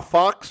talking about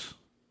Fox?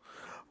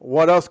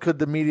 What else could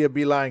the media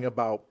be lying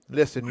about?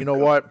 Listen, you know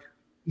what?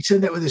 He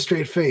said that with a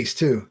straight face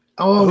too.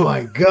 Oh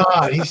my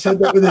God, he said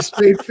that with a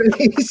straight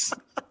face.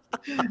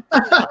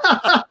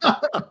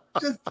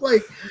 Just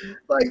like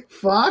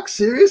Fox,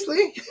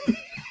 seriously?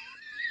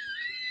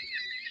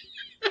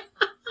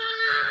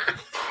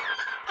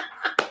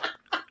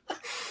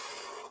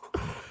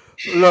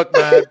 Look,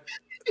 man.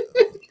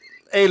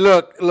 Hey,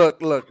 look. Let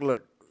me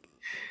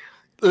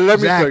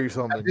tell you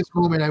something. At this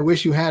moment, I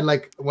wish you had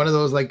like one of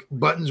those like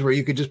buttons where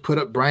you could just put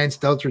up Brian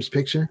Stelter's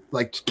picture.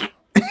 Like,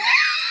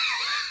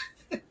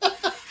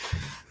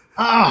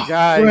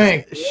 guys,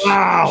 Frank,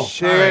 wow.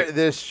 Share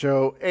this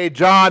show. Hey,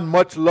 John,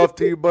 much love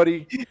to you,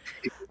 buddy.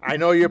 I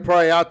know you're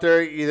probably out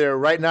there either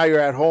right now you're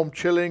at home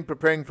chilling,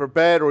 preparing for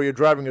bed, or you're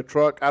driving a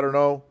truck. I don't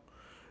know.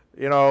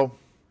 You know.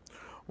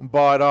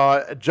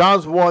 But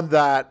John's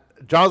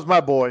my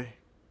boy.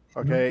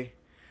 Okay. Mm-hmm.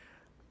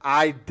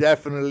 I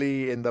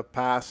definitely in the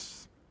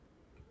past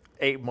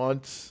 8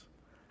 months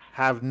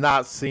have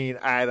not seen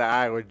eye to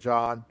eye with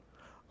John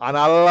on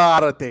a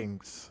lot of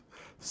things.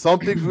 Some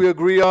things we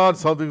agree on,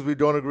 some things we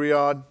don't agree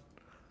on.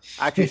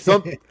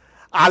 Actually,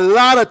 a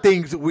lot of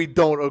things we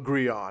don't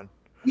agree on.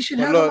 We should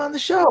have him on the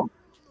show.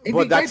 It'd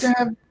be great to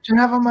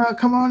have him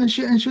come on and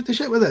shoot the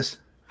shit with us.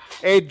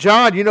 Hey,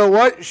 John, you know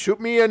what? Shoot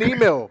me an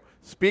email.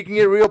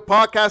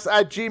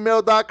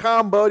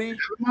 SpeakingItRealPodcast@gmail.com, buddy. Have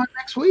him on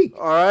next week.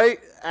 All right?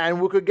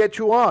 And we could get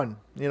you on,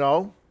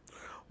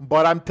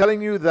 But I'm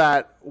telling you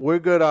that we're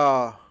going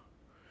to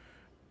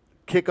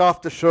kick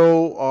off the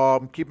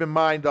show. Keep in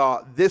mind,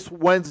 this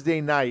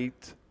Wednesday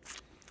night,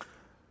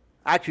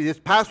 actually, this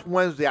past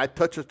Wednesday, I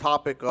touched the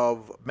topic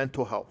of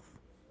mental health.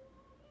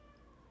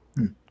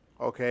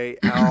 Okay?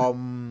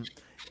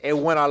 It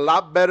went a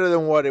lot better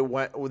than what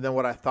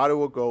I thought it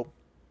would go.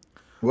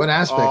 What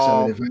aspects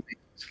of it?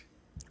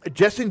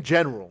 Just in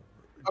general.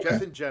 Okay.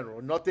 Just in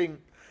general. Nothing.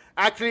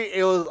 Actually,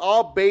 it was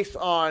all based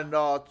on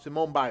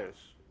Simone Biles.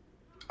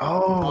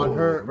 Oh, on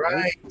her.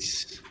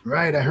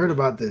 Right. I heard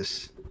about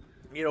this.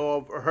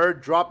 Her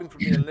dropping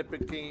from the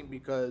Olympic team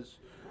because,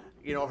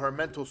 her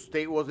mental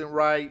state wasn't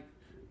right.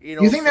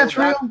 You think that's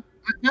real?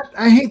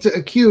 I hate to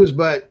accuse,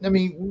 but I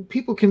mean,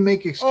 people can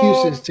make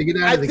excuses to get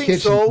out of the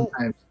kitchen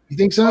sometimes. You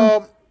think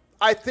so?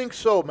 I think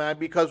so, man,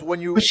 because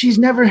But she's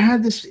never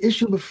had this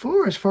issue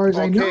before, as far as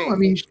I know. I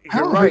mean,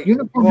 her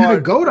uniform had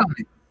a goat on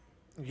it.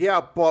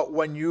 Yeah, but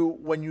when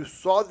you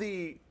saw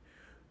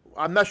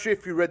I'm not sure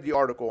if you read the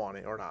article on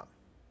it or not.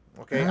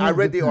 Okay, I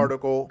read the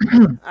article,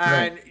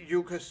 and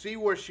you could see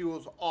where she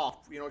was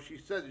off. She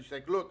says, she's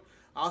like, look,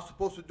 I was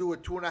supposed to do a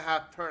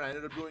 2.5 turn. I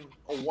ended up doing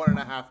a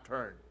 1.5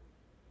 turn.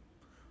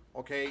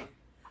 Okay,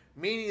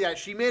 meaning that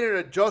she made an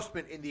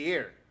adjustment in the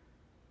air.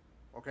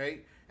 Okay.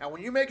 And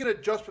when you make an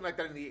adjustment like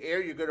that in the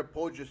air, you're going to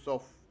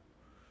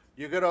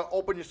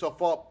open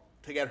yourself up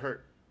to get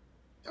hurt.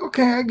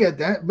 Okay, I get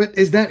that. But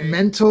is that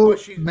mental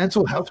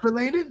health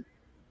related?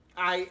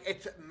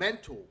 It's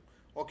mental.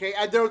 Okay.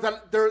 And there's a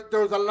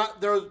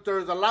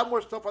lot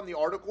more stuff on the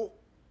article.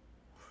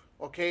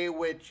 Okay,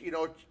 which,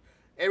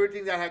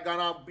 everything that had gone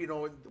on,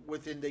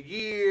 within the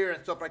year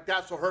and stuff like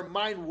that. So her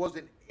mind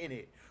wasn't in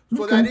it.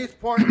 So that is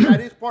part of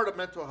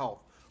mental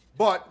health.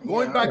 But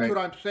going back to what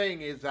I'm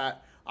saying is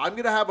that I'm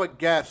going to have a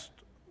guest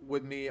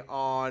with me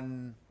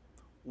on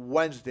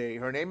Wednesday.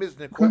 Her name is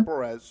Nicole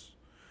Perez.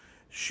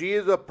 She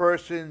is a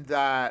person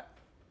that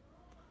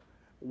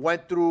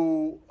went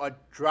through a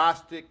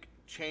drastic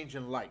change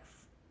in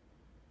life.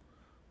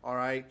 All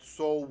right?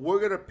 So we're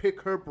going to pick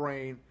her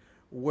brain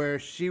where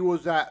she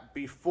was at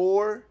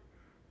before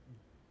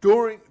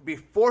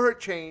her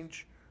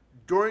change,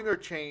 during her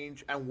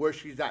change, and where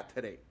she's at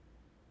today.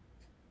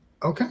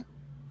 Okay.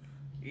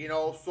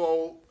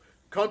 So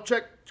come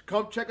check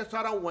us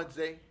out on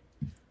Wednesday.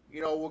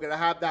 We're going to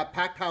have that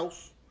packed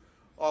house.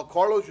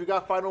 Carlos, you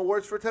got final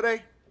words for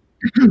today?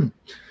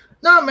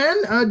 No,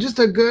 man. Just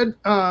a good,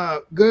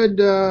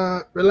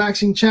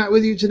 relaxing chat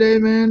with you today,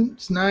 man.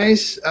 It's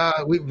nice.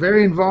 We're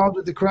very involved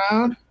with the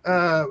crowd,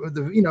 with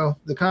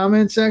the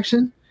comment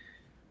section.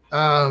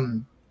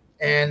 And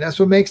that's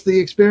what makes the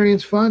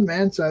experience fun,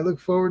 man. So I look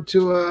forward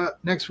to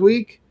next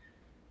week.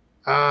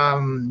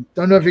 Don't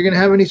know if you're going to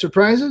have any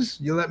surprises.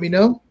 You'll let me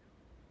know.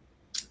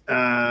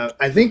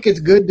 I think it's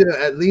good to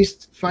at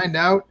least find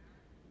out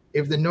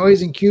if the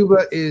noise in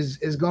Cuba is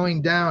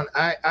going down.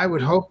 I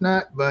would hope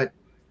not, but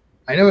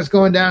I know it's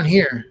going down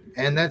here,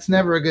 and that's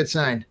never a good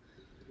sign.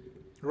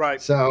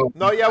 Right. So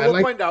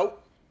we'll find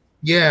out.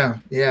 Yeah.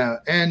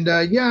 And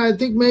I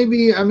think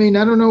maybe, I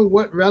don't know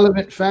what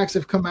relevant facts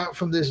have come out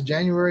from this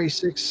January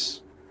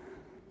 6th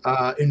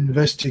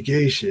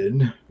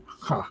investigation.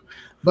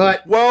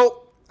 But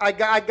I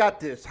got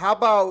this. How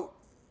about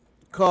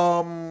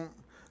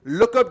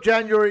look up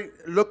January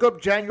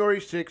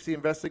 6th, the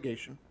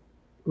investigation.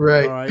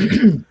 Right. All right.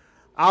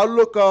 I'll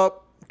look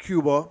up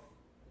Cuba,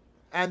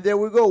 and there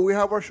we go. We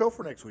have our show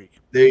for next week.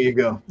 There you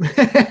go.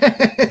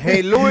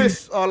 Hey,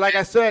 Louis, like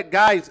I said,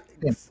 guys,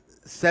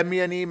 send me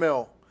an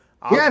email.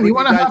 If you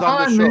want to hop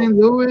on, man,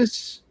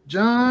 Louis,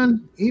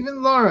 John,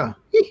 even Laura.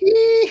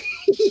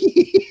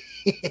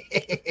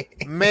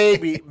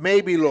 Maybe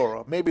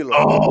Laura.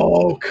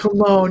 Oh,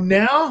 come on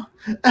now.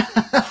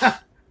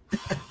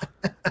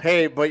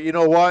 Hey, but you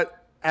know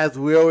what? As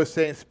we always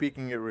say in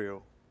Speaking It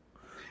Real.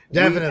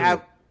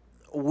 Definitely.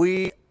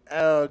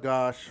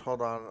 Gosh,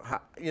 hold on.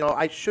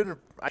 I shouldn't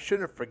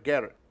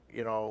forget it,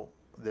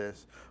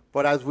 this.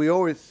 But as we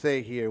always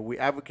say here, we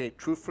advocate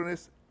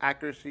truthfulness,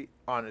 accuracy,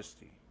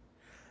 honesty,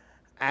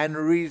 and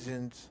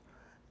reasons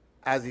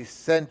as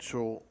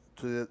essential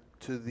to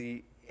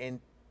the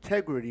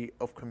integrity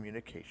of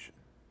communication.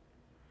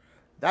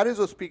 That is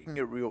what Speaking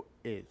It Real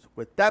is.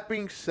 With that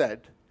being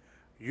said,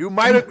 you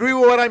might agree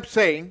with what I'm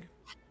saying.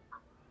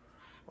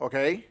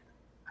 Okay?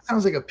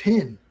 Sounds like a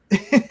pin.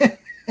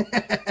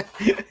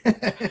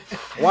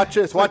 Watch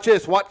this. Watch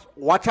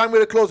how I'm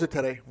going to close it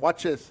today.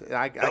 Watch this.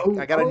 I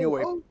got a new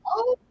way.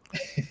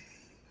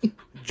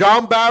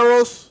 John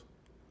Barros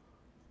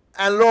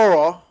and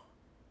Laura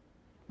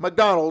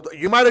McDonald,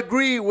 you might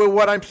agree with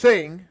what I'm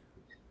saying.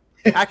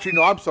 Actually,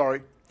 no, I'm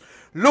sorry.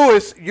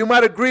 Louis, you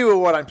might agree with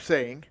what I'm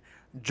saying.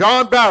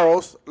 John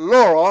Barros,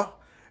 Laura,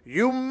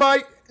 you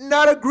might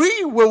not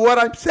agree with what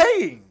I'm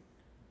saying.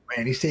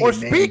 Man, he's saying or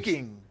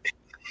speaking.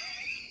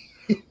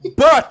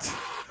 But,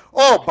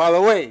 by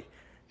the way,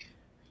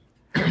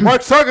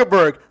 Mark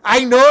Zuckerberg,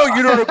 I know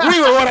you don't agree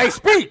with what I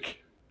speak.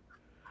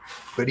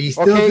 But he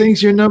still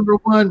thinks you're number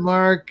one,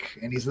 Mark.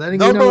 And he's letting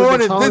you know. Number one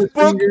in this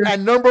book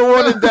and number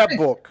one in that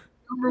book.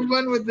 Number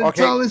one with the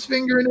tallest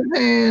finger in his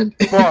hand.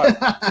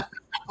 But,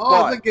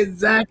 look at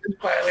Zach is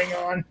piling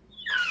on.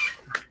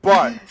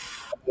 But,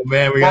 oh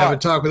man, we gotta have a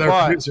talk with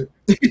our producer.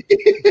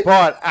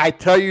 But I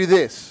tell you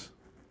this,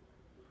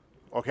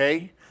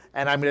 okay?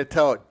 And I'm going to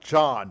tell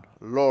John,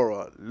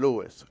 Laura,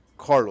 Lewis,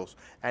 Carlos,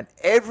 and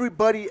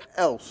everybody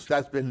else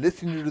that's been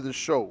listening to the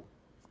show,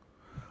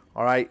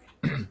 all right?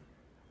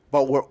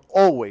 But we're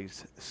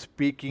always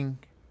speaking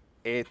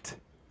it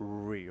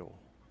real.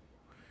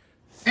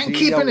 And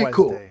keeping it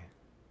cool.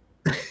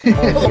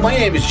 Hello, my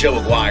name is Joe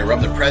Aguirre.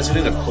 I'm the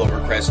president of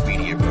Clovercrest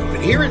Media Group.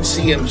 And here at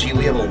CMG,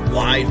 we have a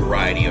wide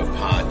variety of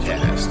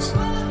podcasts,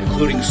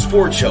 including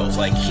sports shows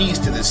like Keys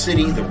to the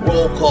City, The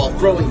Roll Call,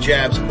 Throwing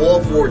Jabs,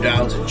 All Four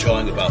Downs, and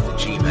Jawing About the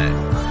G-Men.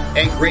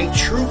 And great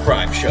true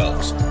crime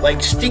shows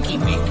like Sticky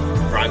Week,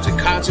 Crimes and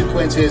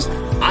Consequences,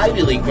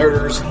 Ivy League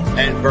Murders,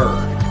 and Bird,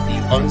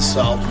 the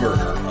unsolved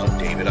murder of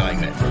David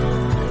Eichmann.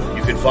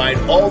 You can find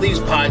all these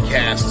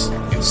podcasts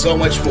and so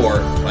much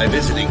more by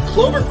visiting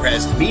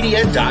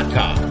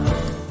ClovercrestMedia.com.